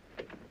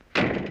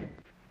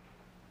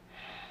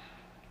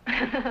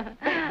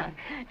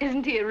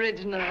 Isn't he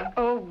original?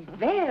 Oh,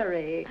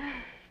 very.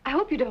 I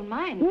hope you don't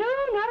mind. No,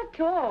 not at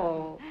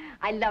all.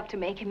 I love to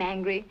make him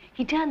angry.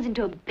 He turns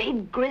into a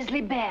big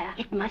grizzly bear.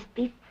 It must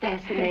be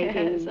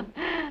fascinating.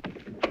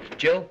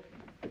 Jill?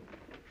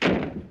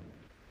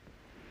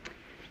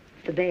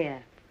 The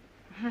bear.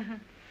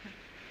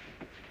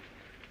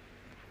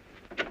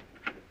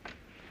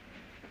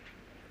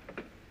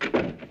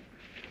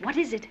 What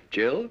is it?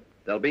 Jill,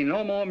 there'll be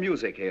no more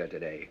music here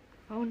today.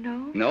 Oh,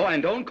 no? No,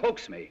 and don't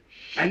coax me.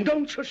 And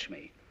don't shush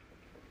me.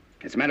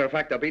 As a matter of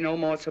fact, there'll be no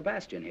more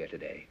Sebastian here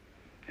today.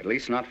 At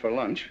least not for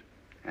lunch.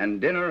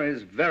 And dinner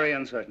is very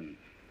uncertain.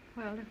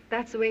 Well, if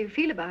that's the way you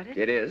feel about it.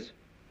 It is.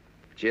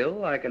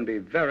 Jill, I can be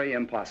very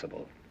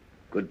impossible.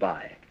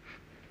 Goodbye.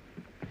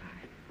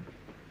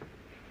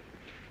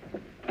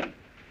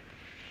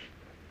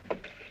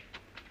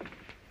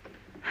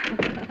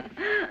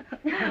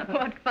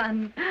 What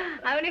fun.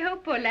 I only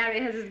hope poor Larry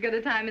has as good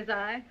a time as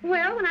I.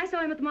 Well, when I saw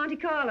him at the Monte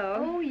Carlo...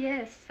 Oh,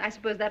 yes. I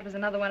suppose that was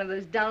another one of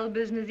those dull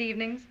business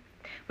evenings.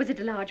 Was it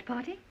a large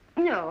party?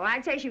 No,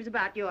 I'd say she was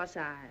about your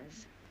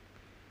size.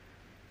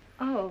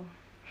 Oh.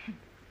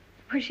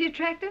 Was she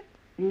attractive?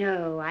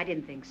 No, I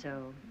didn't think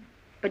so.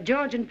 But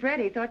George and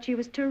Freddie thought she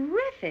was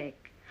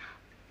terrific.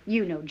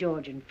 You know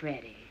George and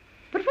Freddie.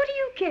 But what do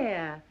you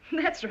care?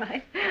 That's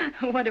right.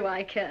 What do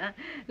I care?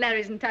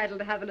 Larry's entitled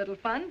to have a little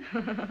fun.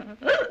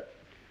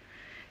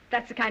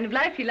 That's the kind of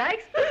life he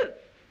likes.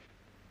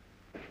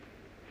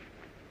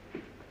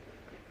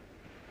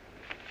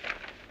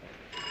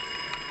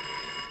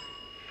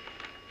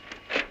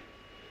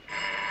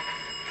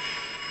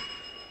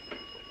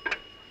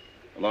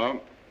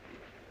 Hello?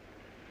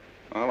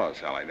 Hello,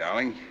 Sally,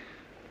 darling.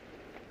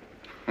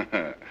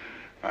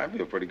 I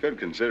feel pretty good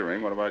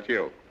considering. What about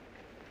you?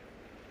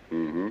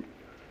 Mm-hmm.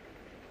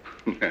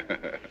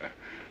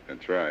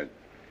 That's right.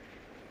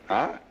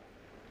 Huh?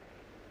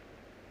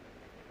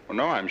 Well,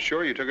 no, I'm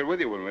sure you took it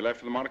with you when we left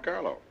for the Monte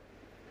Carlo.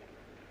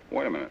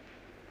 Wait a minute.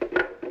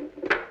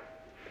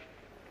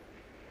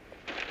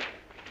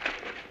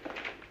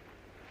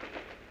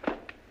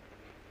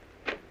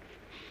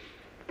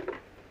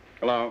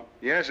 Hello?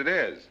 Yes, it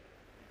is.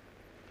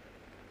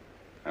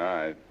 All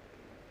right.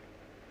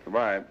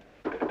 Goodbye.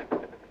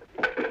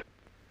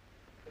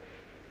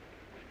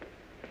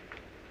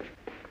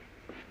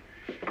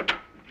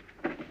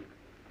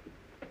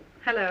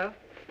 Hello.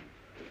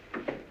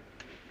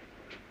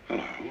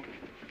 Hello.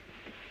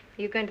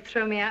 You going to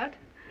throw me out?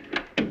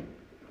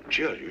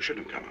 Jill, you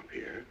shouldn't have come up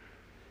here.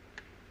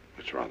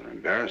 It's rather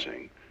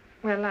embarrassing.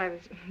 Well, I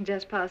was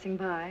just passing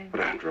by. But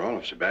after all,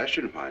 if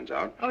Sebastian finds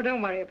out... Oh,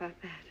 don't worry about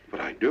that.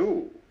 But I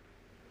do.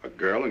 A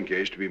girl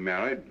engaged to be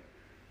married,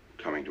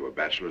 coming to a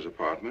bachelor's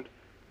apartment,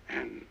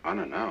 and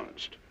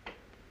unannounced.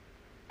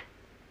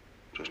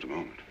 Just a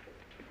moment.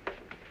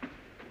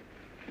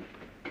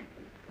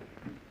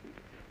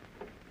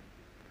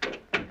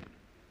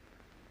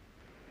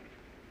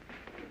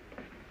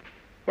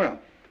 Well.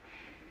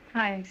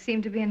 I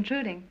seem to be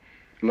intruding.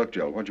 Look,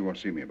 Jill, what do you want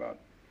to see me about?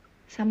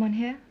 Someone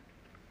here?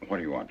 What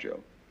do you want,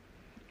 Jill?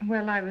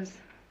 Well, I was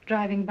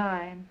driving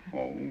by and...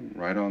 Oh,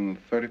 right on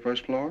the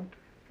 31st floor?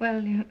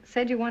 Well, you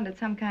said you wanted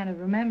some kind of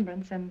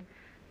remembrance, and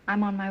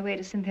I'm on my way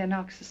to Cynthia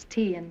Knox's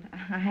tea, and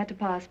I had to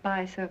pass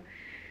by, so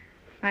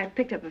I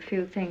picked up a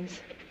few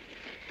things.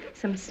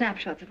 Some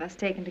snapshots of us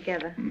taken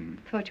together.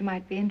 Thought you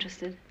might be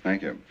interested.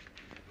 Thank you.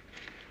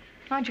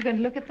 Aren't you going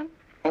to look at them?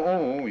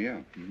 Oh, yeah.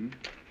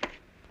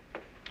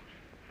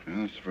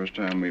 Well, it's the first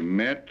time we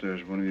met.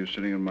 There's one of you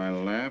sitting in my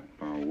lap.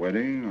 Our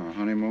wedding, our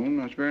honeymoon.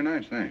 That's very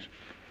nice, thanks.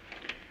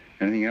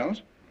 Anything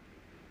else?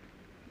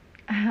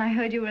 I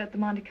heard you were at the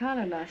Monte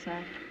Carlo last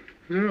night.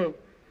 Yeah.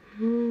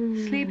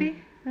 Sleepy?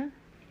 Huh?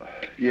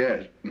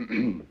 Yes.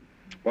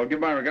 Well, give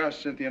my regards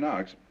to Cynthia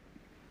Knox.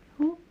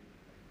 Who?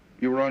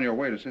 You were on your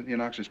way to Cynthia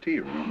Knox's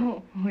tea,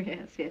 remember? Oh,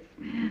 yes.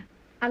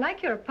 I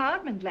like your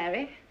apartment,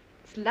 Larry.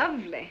 It's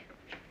lovely.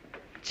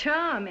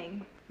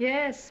 Charming.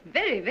 Yes,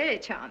 very, very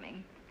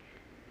charming.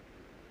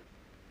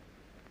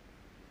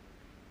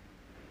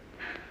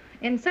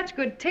 In such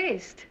good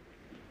taste.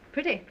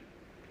 Pretty.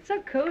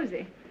 So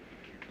cozy.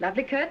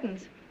 Lovely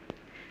curtains.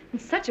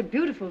 And such a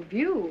beautiful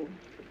view.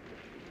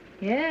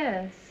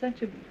 Yes,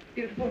 such a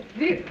beautiful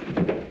view.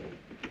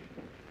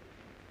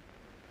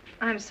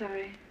 I'm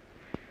sorry.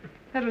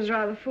 That was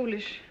rather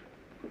foolish.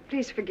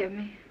 Please forgive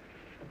me.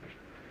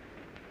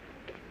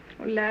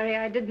 Oh, Larry,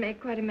 I did make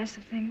quite a mess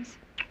of things.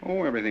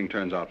 Oh, everything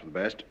turns out for the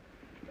best.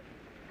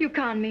 You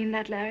can't mean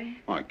that,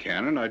 Larry. I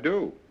can and I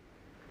do.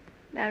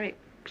 Larry,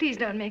 please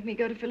don't make me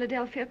go to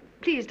Philadelphia.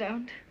 Please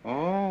don't.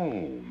 Oh,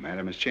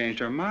 Madam has changed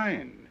her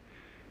mind.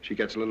 She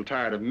gets a little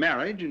tired of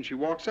marriage and she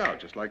walks out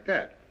just like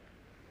that.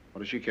 What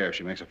does she care if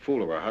she makes a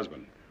fool of her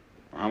husband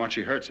or how much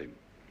she hurts him?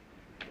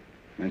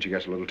 Then she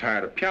gets a little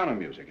tired of piano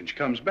music and she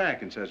comes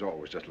back and says, oh, it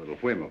was just a little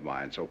whim of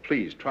mine, so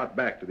please trot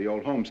back to the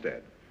old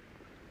homestead.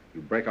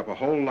 You break up a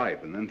whole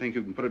life and then think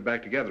you can put it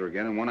back together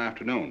again in one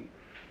afternoon.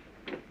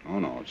 Oh,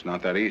 no, it's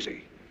not that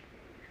easy.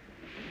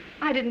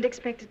 I didn't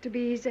expect it to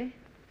be easy.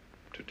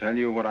 To tell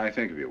you what I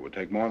think of you would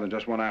take more than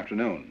just one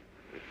afternoon.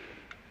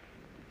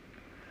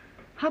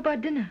 How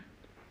about dinner?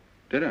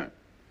 Dinner?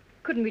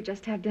 Couldn't we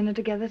just have dinner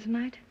together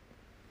tonight?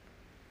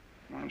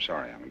 I'm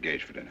sorry, I'm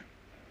engaged for dinner.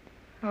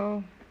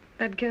 Oh,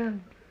 that girl.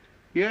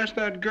 Yes,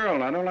 that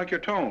girl. I don't like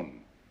your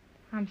tone.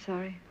 I'm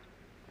sorry.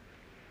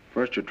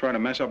 First you try to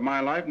mess up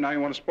my life, now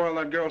you want to spoil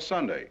that girl's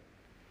Sunday.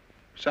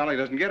 Sally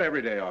doesn't get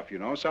every day off, you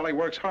know. Sally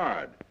works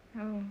hard.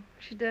 Oh,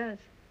 she does.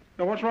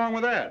 Now, what's wrong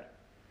with that?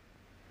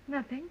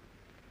 Nothing.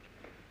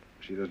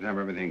 She doesn't have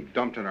everything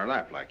dumped in her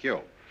lap like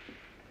you.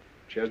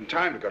 She hasn't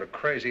time to go to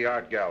crazy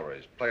art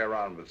galleries, play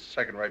around with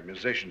second-rate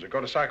musicians, or go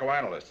to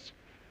psychoanalysts.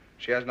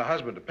 She hasn't a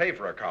husband to pay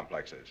for her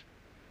complexes.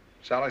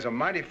 Sally's a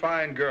mighty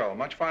fine girl,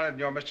 much finer than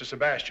your Mr.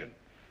 Sebastian.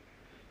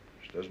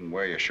 She doesn't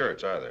wear your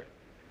shirts either.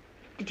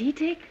 Did he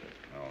take?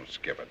 Oh,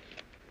 skip it.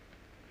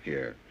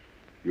 Here,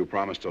 you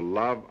promise to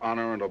love,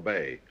 honor, and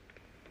obey.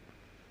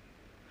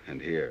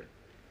 And here,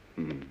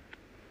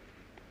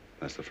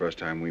 that's the first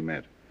time we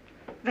met.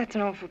 That's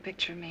an awful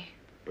picture of me.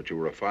 But you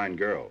were a fine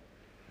girl.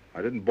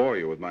 I didn't bore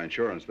you with my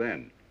insurance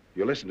then.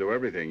 You listened to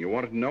everything. You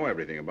wanted to know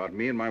everything about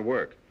me and my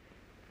work.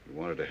 You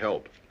wanted to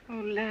help. Oh,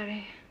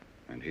 Larry.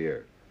 And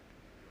here.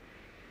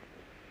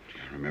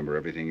 I remember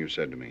everything you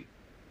said to me.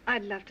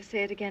 I'd love to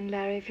say it again,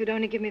 Larry, if you'd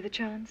only give me the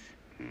chance.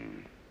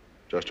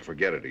 Just to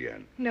forget it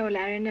again. No,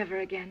 Larry, never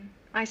again.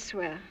 I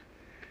swear.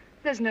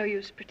 There's no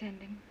use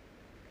pretending.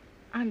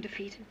 I'm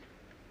defeated.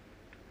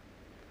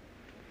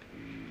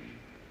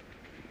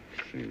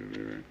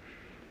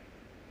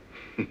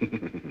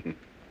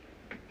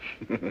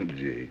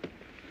 Gee.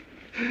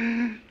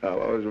 I'll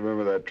always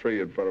remember that tree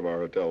in front of our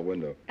hotel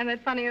window. And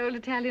that funny old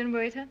Italian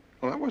waiter?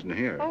 Well, that wasn't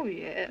here. Oh,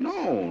 yes.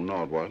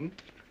 No, it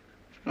wasn't.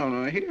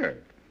 No,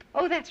 here.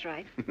 Oh, that's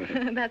right.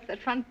 That's that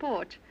front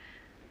porch.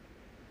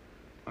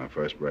 Our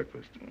first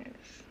breakfast.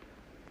 Yes.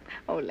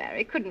 Oh,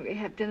 Larry, couldn't we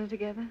have dinner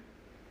together?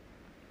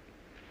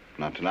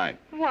 Not tonight.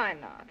 Why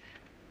not?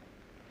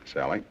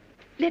 Sally?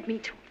 Let me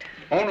talk to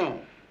her. Oh, no.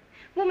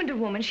 Woman to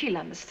woman, she'll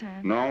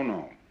understand. No,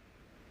 no.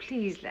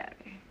 Please,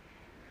 Larry.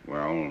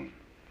 Well,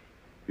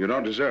 you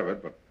don't deserve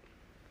it, but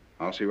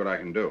I'll see what I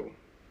can do.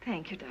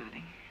 Thank you,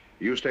 darling.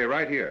 You stay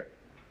right here.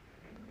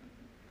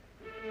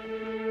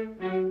 It's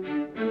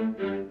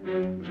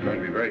going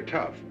to be very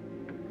tough.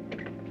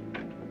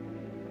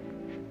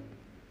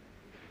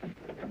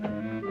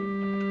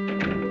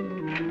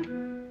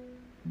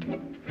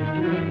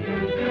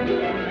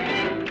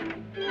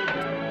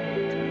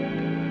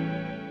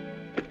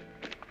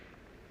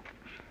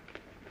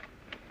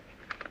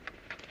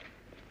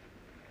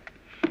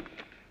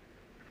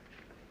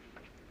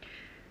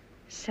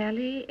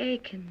 Sally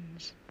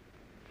Akins.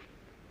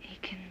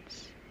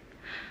 Akins.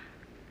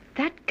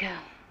 That girl.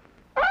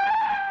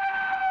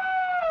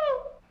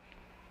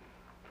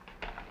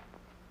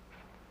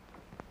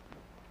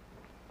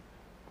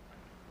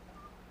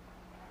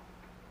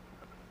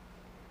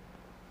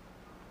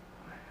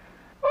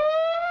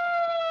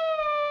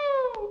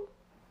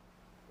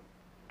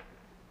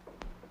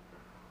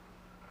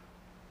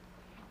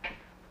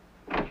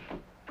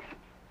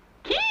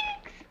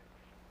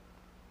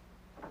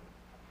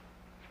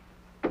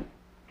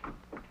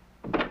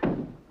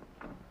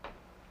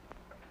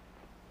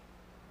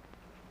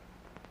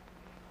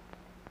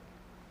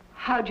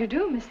 How'd you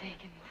do, Miss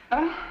Akins?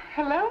 Oh,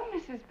 hello,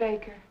 Mrs.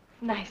 Baker.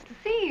 Nice to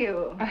see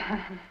you.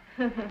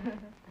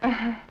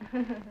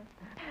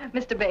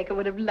 Mr. Baker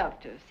would have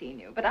loved to have seen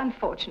you, but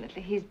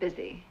unfortunately, he's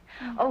busy.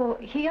 Oh,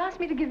 he asked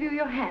me to give you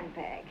your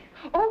handbag.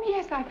 Oh,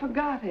 yes, I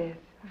forgot it.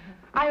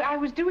 I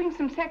was doing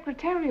some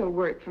secretarial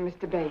work for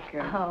Mr.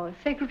 Baker. Oh,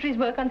 secretaries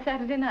work on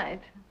Saturday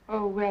night.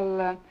 Oh,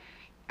 well,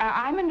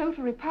 I'm a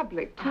notary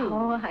public, too.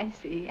 Oh, I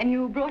see. And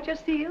you brought your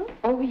seal?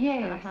 Oh,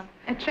 yes.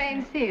 A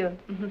trained seal.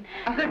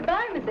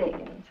 Goodbye, Miss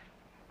Akins.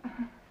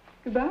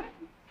 Goodbye,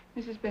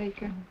 Mrs.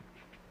 Baker.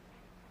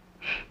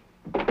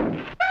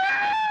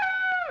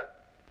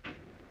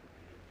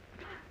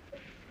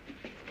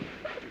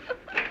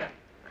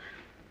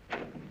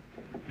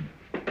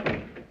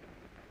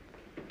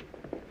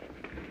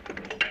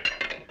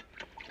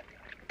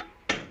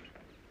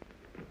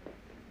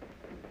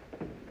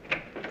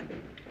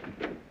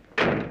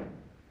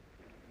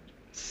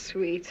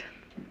 Sweet.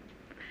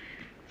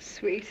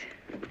 Sweet.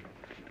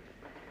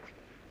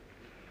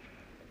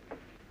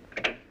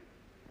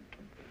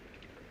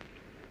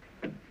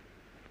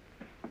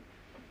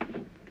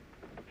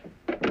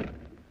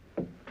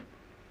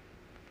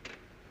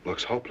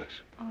 Looks hopeless.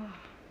 Oh.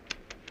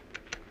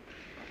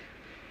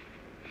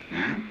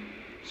 Yeah,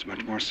 it's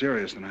much more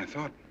serious than I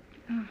thought.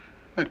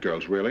 That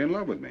girl's really in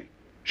love with me.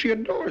 She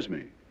adores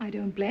me. I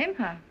don't blame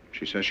her.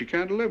 She says she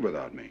can't live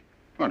without me.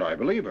 And I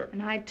believe her.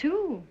 And I,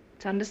 too.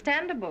 It's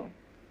understandable.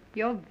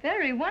 You're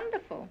very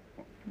wonderful.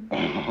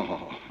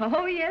 Oh.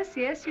 Oh, yes,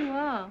 yes, you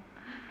are.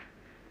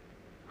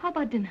 How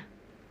about dinner?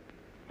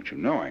 But you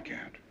know I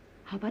can't.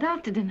 How about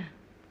after dinner?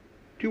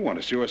 Do you want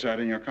a suicide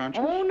in your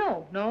conscience? Oh,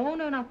 no. No,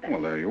 no, not that.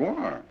 Well, there you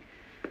are.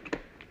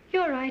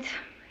 You're right.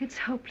 It's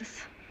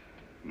hopeless.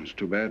 It's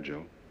too bad,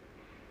 Joe.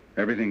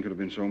 Everything could have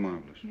been so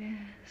marvelous.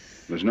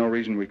 Yes. There's no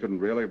reason we couldn't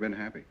really have been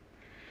happy.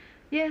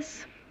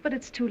 Yes, but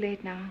it's too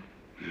late now.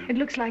 Yeah. It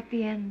looks like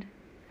the end.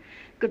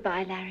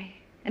 Goodbye, Larry,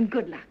 and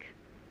good luck.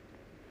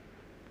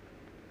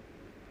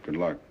 Good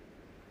luck.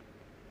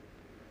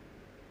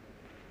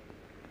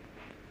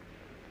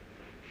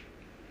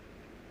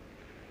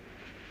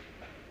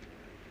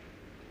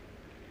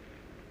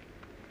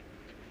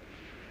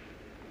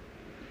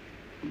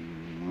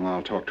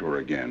 I'll talk to her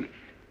again.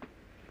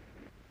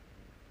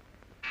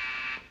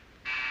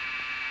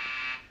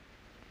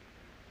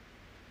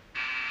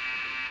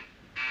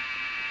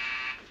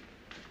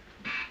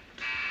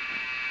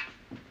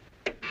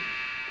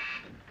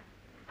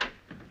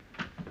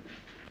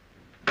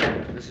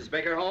 Mrs.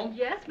 Baker home?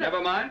 Yes, but...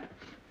 Never mind.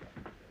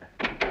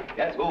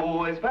 Guess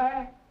who is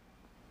back?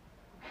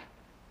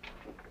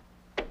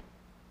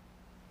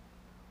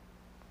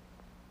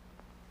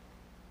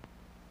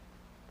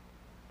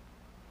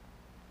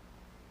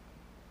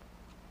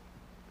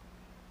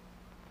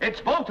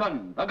 It's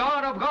Wotan, the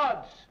god of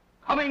gods,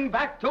 coming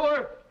back to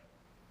Earth.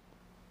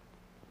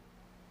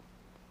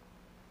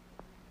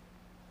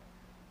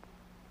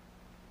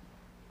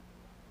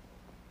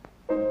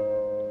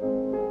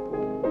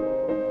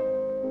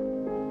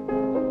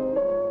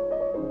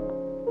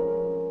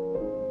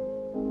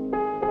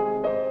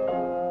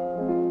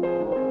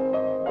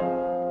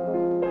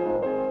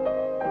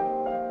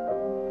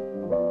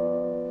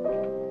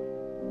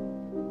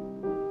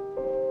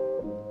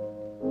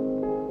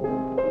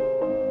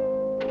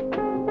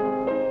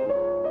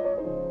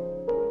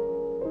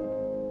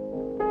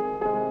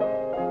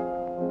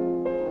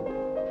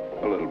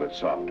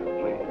 Softer,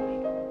 please.